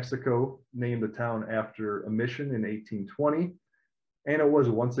New Mexico named the town after a mission in 1820. And it was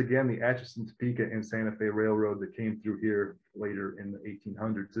once again the Atchison, Topeka, and Santa Fe Railroad that came through here later in the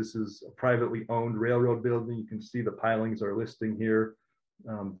 1800s. This is a privately owned railroad building. You can see the pilings are listing here.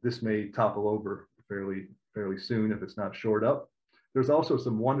 This may topple over fairly soon if it's not shored up. There's also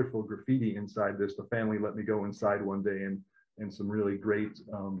some wonderful graffiti inside this. The family let me go inside one day and some really great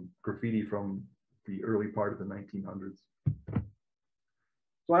graffiti from the early part of the 1900s.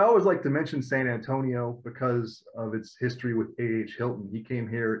 So I always like to mention San Antonio because of its history with A.H. Hilton. He came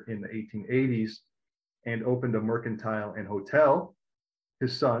here in the 1880s and opened a mercantile and hotel.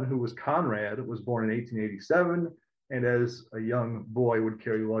 His son, who was Conrad, was born in 1887, and as a young boy would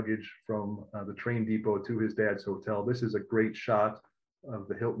carry luggage from the train depot to his dad's hotel. This is a great shot of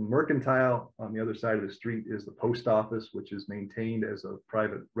the Hilton Mercantile. On the other side of the street is the post office, which is maintained as a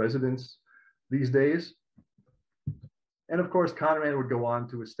private residence these days. And of course, Conrad would go on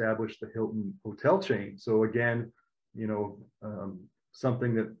to establish the Hilton hotel chain. So again, you know,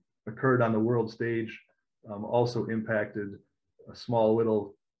 something that occurred on the world stage also impacted a small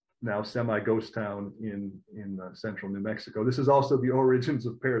little, now semi-ghost town in central New Mexico. This is also the origins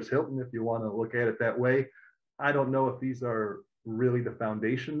of Paris Hilton, if you want to look at it that way. I don't know if these are really the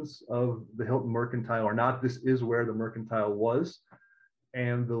foundations of the Hilton Mercantile or not. This is where the Mercantile was.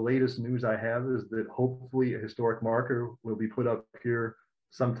 And the latest news I have is that hopefully a historic marker will be put up here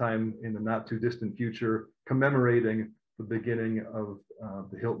sometime in the not too distant future, commemorating the beginning of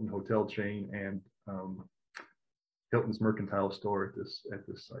the Hilton hotel chain and Hilton's Mercantile store at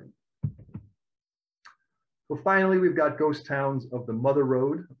this site. So finally, we've got ghost towns of the Mother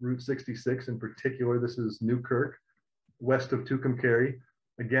Road, Route 66 in particular. This is Newkirk, west of Tucumcari.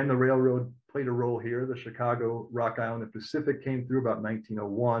 Again, the railroad played a role here. The Chicago, Rock Island, and Pacific came through about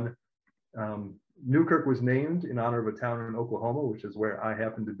 1901. Newkirk was named in honor of a town in Oklahoma, which is where I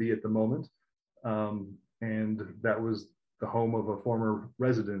happen to be at the moment. And that was the home of a former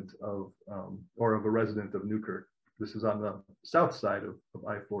resident of a resident of Newkirk. This is on the south side of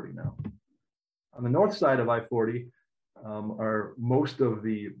I-40 now. On the north side of I-40 are most of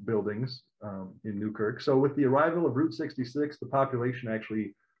the buildings in Newkirk. So with the arrival of Route 66, the population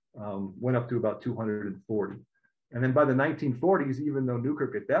actually went up to about 240. And then by the 1940s, even though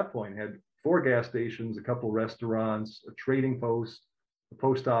Newkirk at that point had 4 gas stations, a couple restaurants, a trading post, a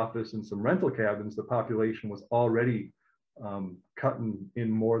post office, and some rental cabins, the population was already cut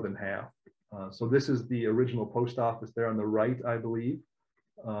in more than half. So this is the original post office there on the right, I believe.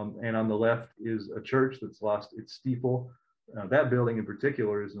 And on the left is a church that's lost its steeple. That building in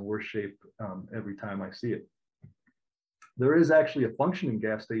particular is in worse shape every time I see it. There is actually a functioning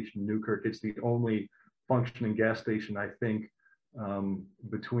gas station in Newkirk. It's the only functioning gas station, I think,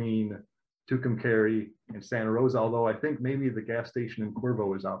 between Tucumcari and Santa Rosa, although I think maybe the gas station in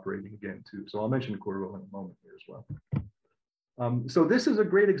Cuervo is operating again too. So I'll mention Cuervo in a moment here as well. So this is a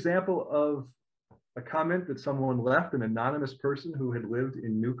great example of a comment that someone left, an anonymous person who had lived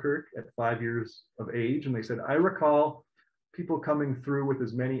in Newkirk at 5 years of age. And they said, I recall people coming through with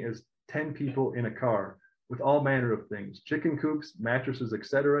as many as 10 people in a car with all manner of things, chicken coops, mattresses,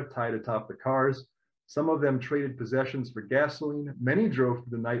 etc., tied atop the cars. Some of them traded possessions for gasoline. Many drove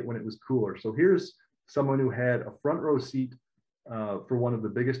through the night when it was cooler. So here's someone who had a front row seat for one of the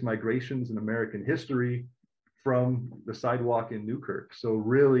biggest migrations in American history from the sidewalk in Newkirk. So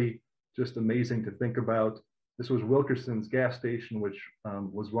really just amazing to think about. This was Wilkerson's gas station, which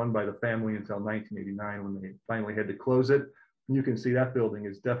was run by the family until 1989 when they finally had to close it. And you can see that building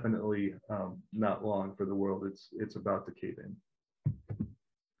is definitely not long for the world. It's about to cave in.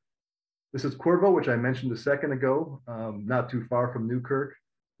 This is Cuervo, which I mentioned a second ago, not too far from Newkirk,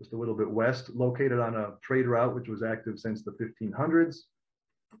 just a little bit west, located on a trade route which was active since the 1500s.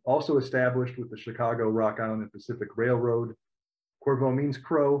 Also established with the Chicago, Rock Island, and Pacific Railroad. Cuervo means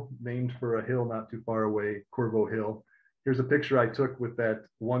crow, named for a hill not too far away, Cuervo Hill. Here's a picture I took with that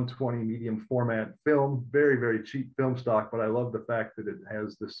 120 medium format film, very, very cheap film stock, but I love the fact that it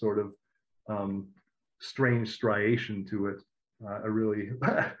has this sort of strange striation to it. I really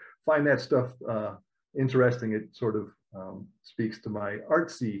find that stuff interesting. It sort of speaks to my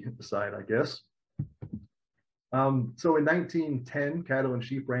artsy side, I guess. So in 1910, cattle and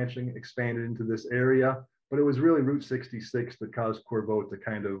sheep ranching expanded into this area, but it was really Route 66 that caused Cuervo to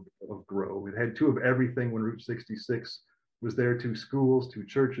kind of grow. It had two of everything when Route 66 was there: two schools, two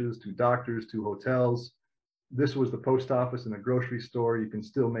churches, two doctors, two hotels. This was the post office and a grocery store. You can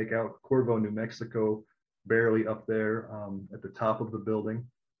still make out Cuervo, New Mexico, barely up there at the top of the building.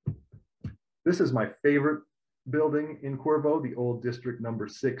 This is my favorite building in Cuervo, the old District Number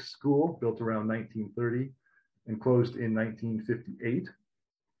 6 school, built around 1930 and closed in 1958.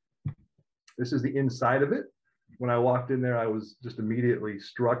 This is the inside of it. When I walked in there, I was just immediately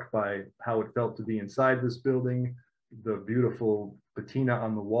struck by how it felt to be inside this building. The beautiful patina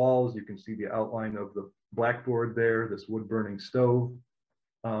on the walls. You can see the outline of the blackboard there, this wood burning stove.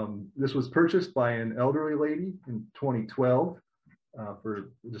 This was purchased by an elderly lady in 2012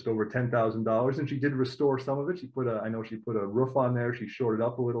 for just over $10,000. And she did restore some of it. I know she put a roof on there. She shored it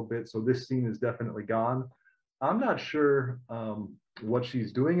up a little bit. So this scene is definitely gone. I'm not sure what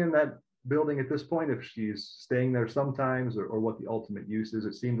she's doing in that building at this point, if she's staying there sometimes or what the ultimate use is.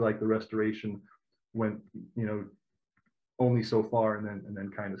 It seemed like the restoration went, only so far and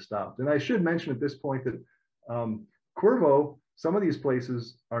then kind of stopped. And I should mention at this point that Cuervo, some of these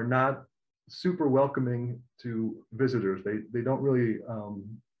places are not super welcoming to visitors. They don't really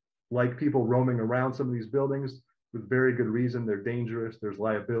like people roaming around some of these buildings with very good reason. They're dangerous, there's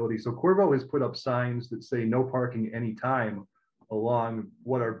liability. So Cuervo has put up signs that say no parking anytime along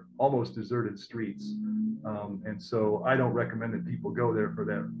what are almost deserted streets. And so I don't recommend that people go there for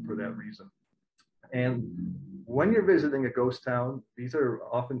that reason. And when you're visiting a ghost town, these are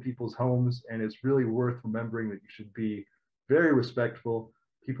often people's homes, and it's really worth remembering that you should be very respectful.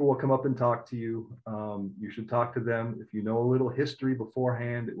 People will come up and talk to you. You should talk to them. If you know a little history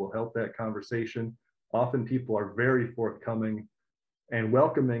beforehand, it will help that conversation. Often people are very forthcoming and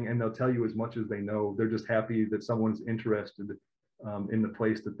welcoming, and they'll tell you as much as they know. They're just happy that someone's interested in the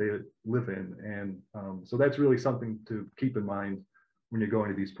place that they live in. And so that's really something to keep in mind when you're going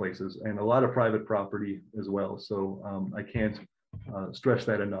to these places, and a lot of private property as well. So I can't stress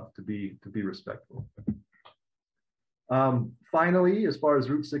that enough, to be respectful. Finally, as far as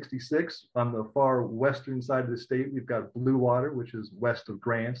Route 66, on the far western side of the state, we've got Blue Water, which is west of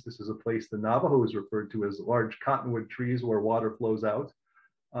Grants. This is a place the Navajos referred to as large cottonwood trees where water flows out.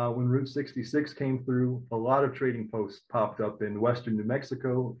 When Route 66 came through, a lot of trading posts popped up in western New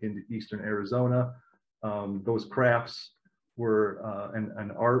Mexico, into eastern Arizona. Those crafts were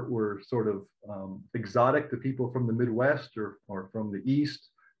and art were sort of exotic to people from the Midwest or from the East,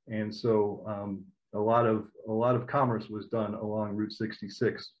 and so a lot of commerce was done along Route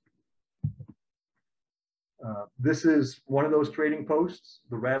 66. This is one of those trading posts,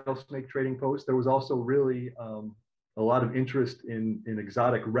 the rattlesnake trading post. There was also really a lot of interest in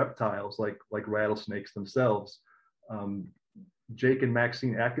exotic reptiles like rattlesnakes themselves. Jake and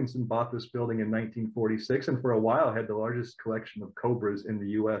Maxine Atkinson bought this building in 1946, and for a while had the largest collection of cobras in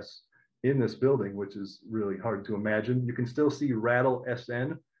the US in this building, which is really hard to imagine. You can still see Rattle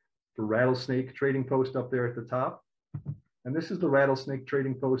SN, the rattlesnake trading post up there at the top. And this is the rattlesnake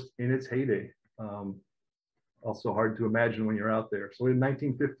trading post in its heyday. Also hard to imagine when you're out there. So in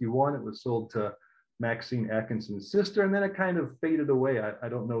 1951, it was sold to Maxine Atkinson's sister, and then it kind of faded away. I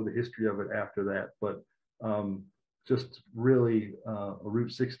don't know the history of it after that, but just really a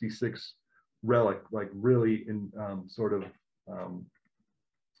Route 66 relic, like really in sort of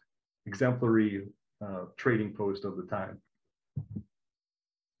exemplary trading post of the time.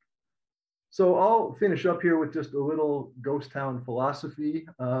 So I'll finish up here with just a little ghost town philosophy,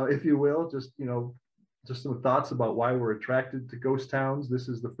 if you will, just some thoughts about why we're attracted to ghost towns. This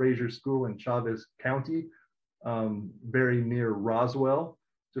is the Fraser School in Chavez County, very near Roswell.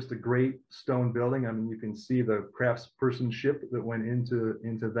 Just a great stone building. I mean, you can see the craftspersonship that went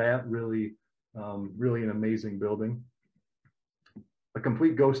into that. Really, really an amazing building. A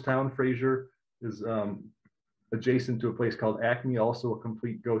complete ghost town. Fraser is adjacent to a place called Acme, also a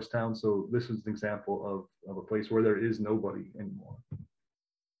complete ghost town. So this is an example of a place where there is nobody anymore.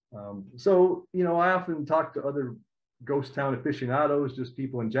 So, I often talk to other ghost town aficionados, just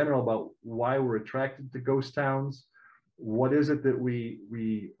people in general, about why we're attracted to ghost towns. What is it that we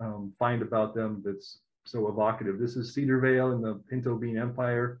find about them that's so evocative? This is Cedarvale in the Pinto Bean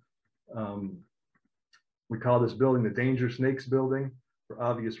Empire. We call this building the Danger Snakes building for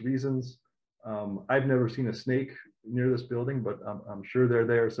obvious reasons. I've never seen a snake near this building, but I'm sure they're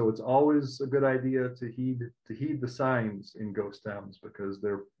there. So it's always a good idea to heed the signs in ghost towns, because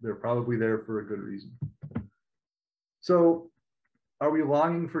they're probably there for a good reason. So are we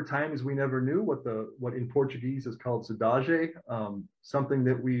longing for times we never knew? What in Portuguese is called saudade, something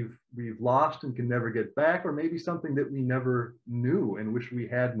that we've lost and can never get back, or maybe something that we never knew and wish we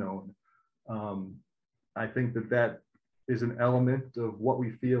had known. I think that is an element of what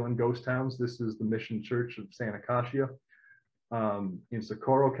we feel in ghost towns. This is the Mission Church of Santa Casia in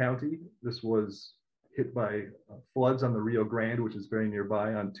Socorro County. This was hit by floods on the Rio Grande, which is very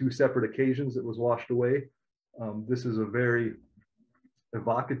nearby. On 2 separate occasions, it was washed away. This is a very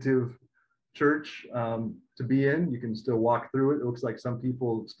evocative church to be in. You can still walk through it. It looks like some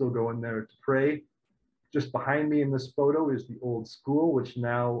people still go in there to pray. Just behind me in this photo is the old school, which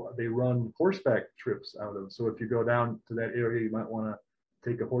now they run horseback trips out of. So if you go down to that area, you might want to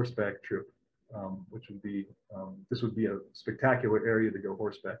take a horseback trip, which would be, this would be a spectacular area to go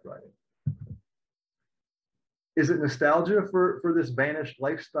horseback riding. Is it nostalgia for this vanished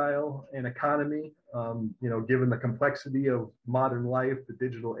lifestyle and economy? Given the complexity of modern life, the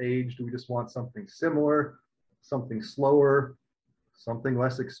digital age, do we just want something similar, something slower, something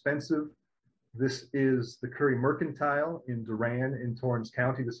less expensive? This is the Curry Mercantile in Duran in Torrance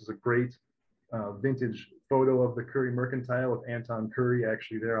County. This is a great vintage photo of the Curry Mercantile with Anton Curry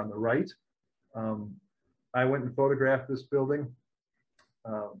actually there on the right. I went and photographed this building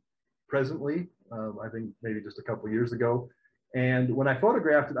presently, I think maybe just a couple of years ago. And when I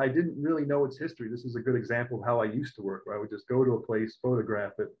photographed it, I didn't really know its history. This is a good example of how I used to work, where I would just go to a place,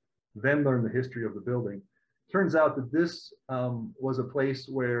 photograph it, then learn the history of the building. Turns out that this was a place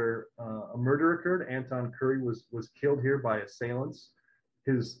where a murder occurred. Anton Curry was killed here by assailants.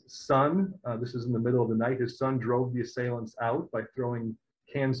 His son, this is in the middle of the night, his son drove the assailants out by throwing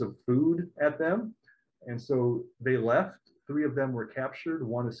cans of food at them. And so they left. 3 of them were captured,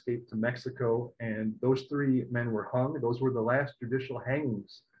 1 escaped to Mexico, and those 3 men were hung. Those were the last judicial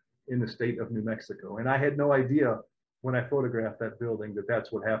hangings in the state of New Mexico. And I had no idea when I photographed that building that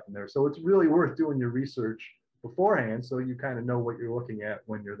that's what happened there. So it's really worth doing your research beforehand, so you kind of know what you're looking at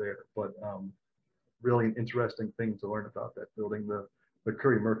when you're there. But really an interesting thing to learn about that building, the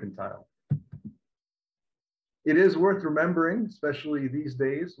Curry Mercantile. It is worth remembering, especially these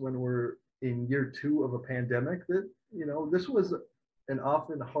days when we're in year 2 of a pandemic, that this was an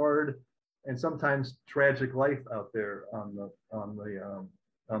often hard and sometimes tragic life out there on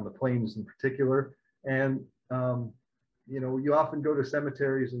the plains in particular. And you often go to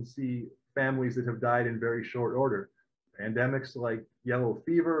cemeteries and see families that have died in very short order. Pandemics like yellow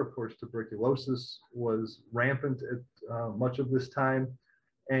fever, of course, tuberculosis was rampant at much of this time.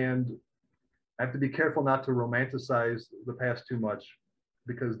 And I have to be careful not to romanticize the past too much,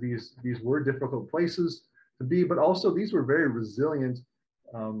 because these were difficult places to be, but also these were very resilient,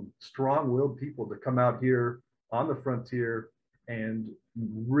 strong-willed people to come out here on the frontier and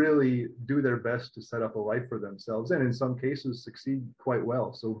really do their best to set up a life for themselves, and in some cases succeed quite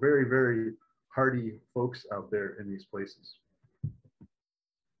well. So very, very hardy folks out there in these places.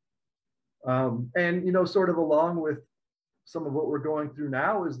 And sort of along with some of what we're going through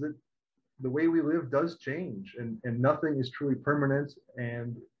now is that the way we live does change, and nothing is truly permanent.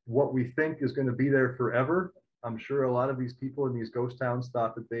 And what we think is going to be there forever, I'm sure a lot of these people in these ghost towns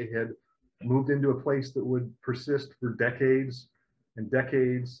thought that they had moved into a place that would persist for decades and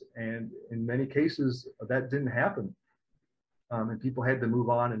decades. And in many cases, that didn't happen. And people had to move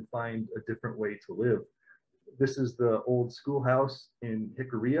on and find a different way to live. This is the old schoolhouse in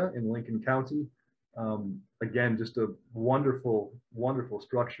Hickoria in Lincoln County. Again, just a wonderful, wonderful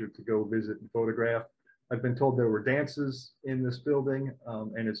structure to go visit and photograph. I've been told there were dances in this building,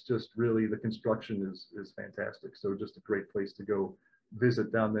 and it's just really, the construction is fantastic. So just a great place to go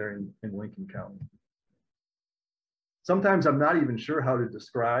visit down there in Lincoln County. Sometimes I'm not even sure how to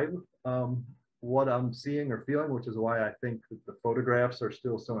describe what I'm seeing or feeling, which is why I think that the photographs are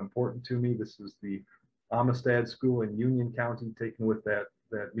still so important to me. This is the Amistad School in Union County, taken with that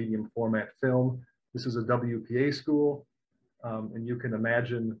medium format film. This is a WPA school, and you can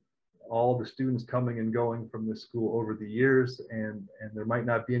imagine all the students coming and going from this school over the years, and there might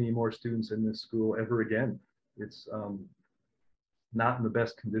not be any more students in this school ever again. It's not in the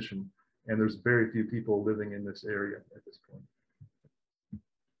best condition, and there's very few people living in this area at this point.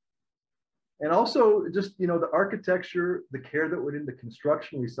 And also just, you know, the architecture, the care that went into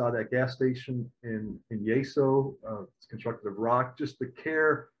construction. We saw that gas station in Yeso, it's constructed of rock, just the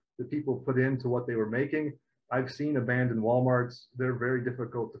care that people put into what they were making. I've seen abandoned Walmarts. They're very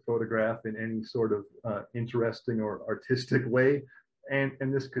difficult to photograph in any sort of interesting or artistic way. And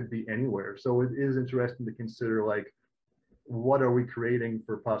this could be anywhere. So it is interesting to consider, like, what are we creating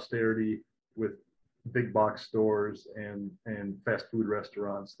for posterity with big box stores and fast food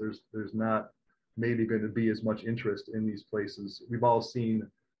restaurants? There's not maybe going to be as much interest in these places. We've all seen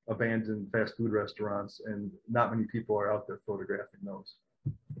abandoned fast food restaurants, and not many people are out there photographing those.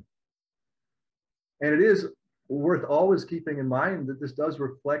 And it is worth always keeping in mind that this does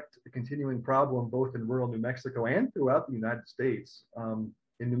reflect a continuing problem both in rural New Mexico and throughout the United States.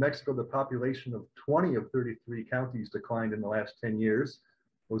 In New Mexico, the population of 20 of 33 counties declined in the last 10 years.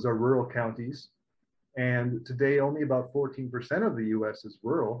 Those are rural counties. And today, only about 14% of the US is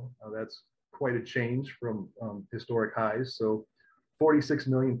rural. That's quite a change from historic highs. So 46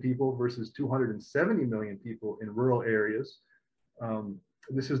 million people versus 270 million people in rural areas.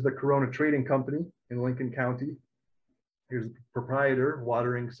 This is the Corona Trading Company in Lincoln County. Here's the proprietor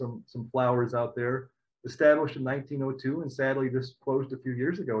watering some flowers out there. Established in 1902, and sadly this closed a few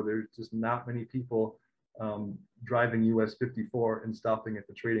years ago. There's just not many people driving US 54 and stopping at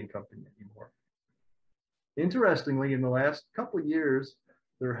the trading company anymore. Interestingly, in the last couple of years,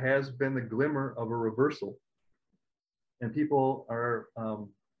 there has been the glimmer of a reversal, and people are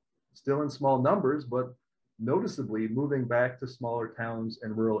still in small numbers, but noticeably moving back to smaller towns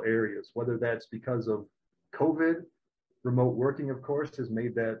and rural areas, whether that's because of COVID. Remote working, of course, has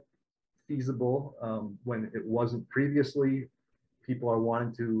made that feasible when it wasn't previously. People are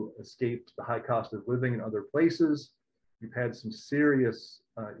wanting to escape the high cost of living in other places. We've had some serious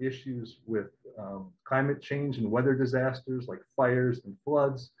issues with climate change and weather disasters like fires and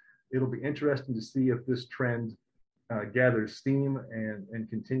floods. It'll be interesting to see if this trend gathers steam and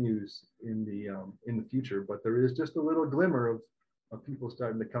continues in the future. But there is just a little glimmer of people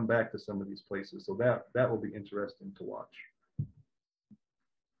starting to come back to some of these places. So that will be interesting to watch.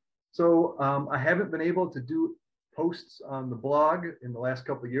 So I haven't been able to do posts on the blog in the last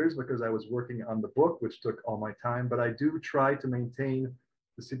couple of years because I was working on the book, which took all my time, but I do try to maintain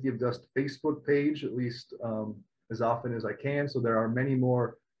the City of Dust Facebook page at least as often as I can. So there are many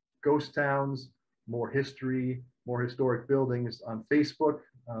more ghost towns, more history, more historic buildings on Facebook,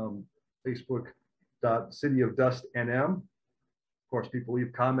 facebook.cityofdustnm. Of course, people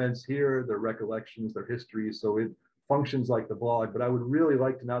leave comments here, their recollections, their histories, so it functions like the blog. But I would really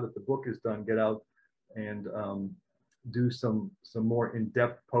like to, now that the book is done, get out and do some more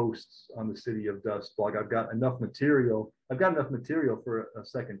in-depth posts on the City of Dust blog. I've got enough material. I've got enough material for a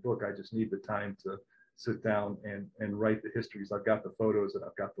second book. I just need the time to sit down and write the histories. I've got the photos and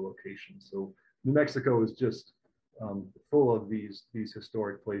I've got the locations. So New Mexico is just full of these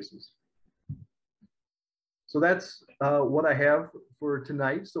historic places. So that's what I have for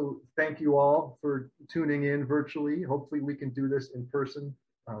tonight. So thank you all for tuning in virtually. Hopefully we can do this in person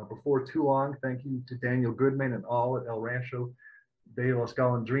before too long. Thank you to Daniel Goodman and all at El Rancho de las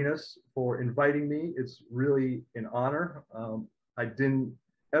Golondrinas for inviting me. It's really an honor. I didn't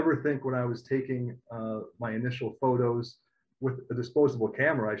ever think when I was taking my initial photos with a disposable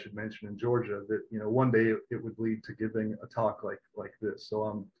camera, I should mention, in Georgia, that one day it would lead to giving a talk like this.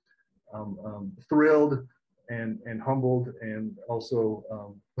 So I'm thrilled and humbled, and also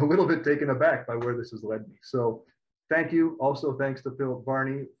a little bit taken aback by where this has led me. So thank you. Also, thanks to Philip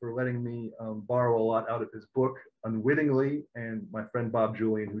Barney for letting me borrow a lot out of his book unwittingly, and my friend Bob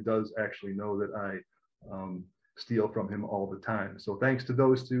Julian, who does actually know that I steal from him all the time. So thanks to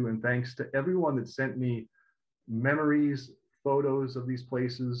those two, and thanks to everyone that sent me memories, photos of these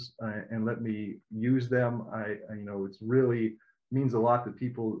places, and let me use them. You know, it's really means a lot that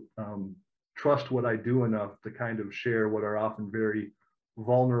people trust what I do enough to kind of share what are often very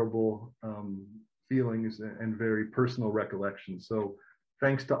vulnerable feelings and very personal recollections. So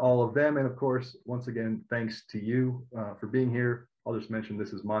thanks to all of them. And of course, once again, thanks to you for being here. I'll just mention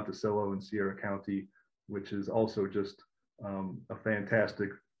this is Monticello in Sierra County, which is also just a fantastic,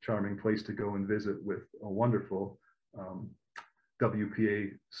 charming place to go and visit, with a wonderful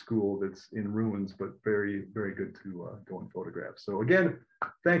WPA school that's in ruins, but very, very good to go and photograph. So again,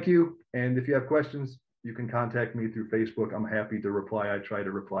 thank you. And if you have questions, you can contact me through Facebook. I'm happy to reply. I try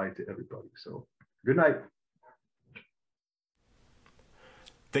to reply to everybody. So good night.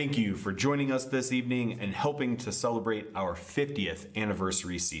 Thank you for joining us this evening and helping to celebrate our 50th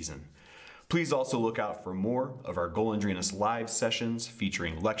anniversary season. Please also look out for more of our Golondrinas live sessions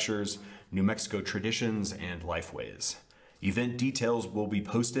featuring lectures, New Mexico traditions, and lifeways. Event details will be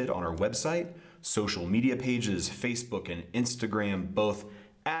posted on our website, social media pages, Facebook and Instagram, both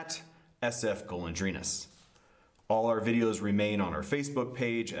at SF Golondrinas. All our videos remain on our Facebook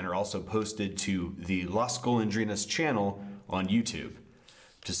page and are also posted to the Las Golondrinas channel on YouTube.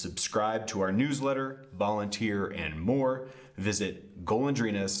 To subscribe to our newsletter, volunteer, and more, visit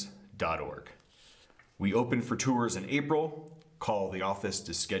golondrinas.org. We open for tours in April. Call the office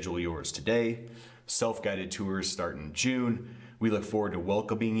to schedule yours today. Self-guided tours start in June. We look forward to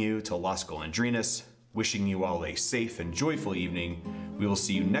welcoming you to Las Golondrinas, wishing you all a safe and joyful evening. We will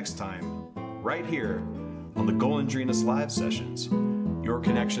see you next time, right here on the Golondrinas Live Sessions, your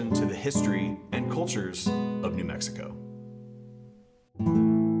connection to the history and cultures of New Mexico.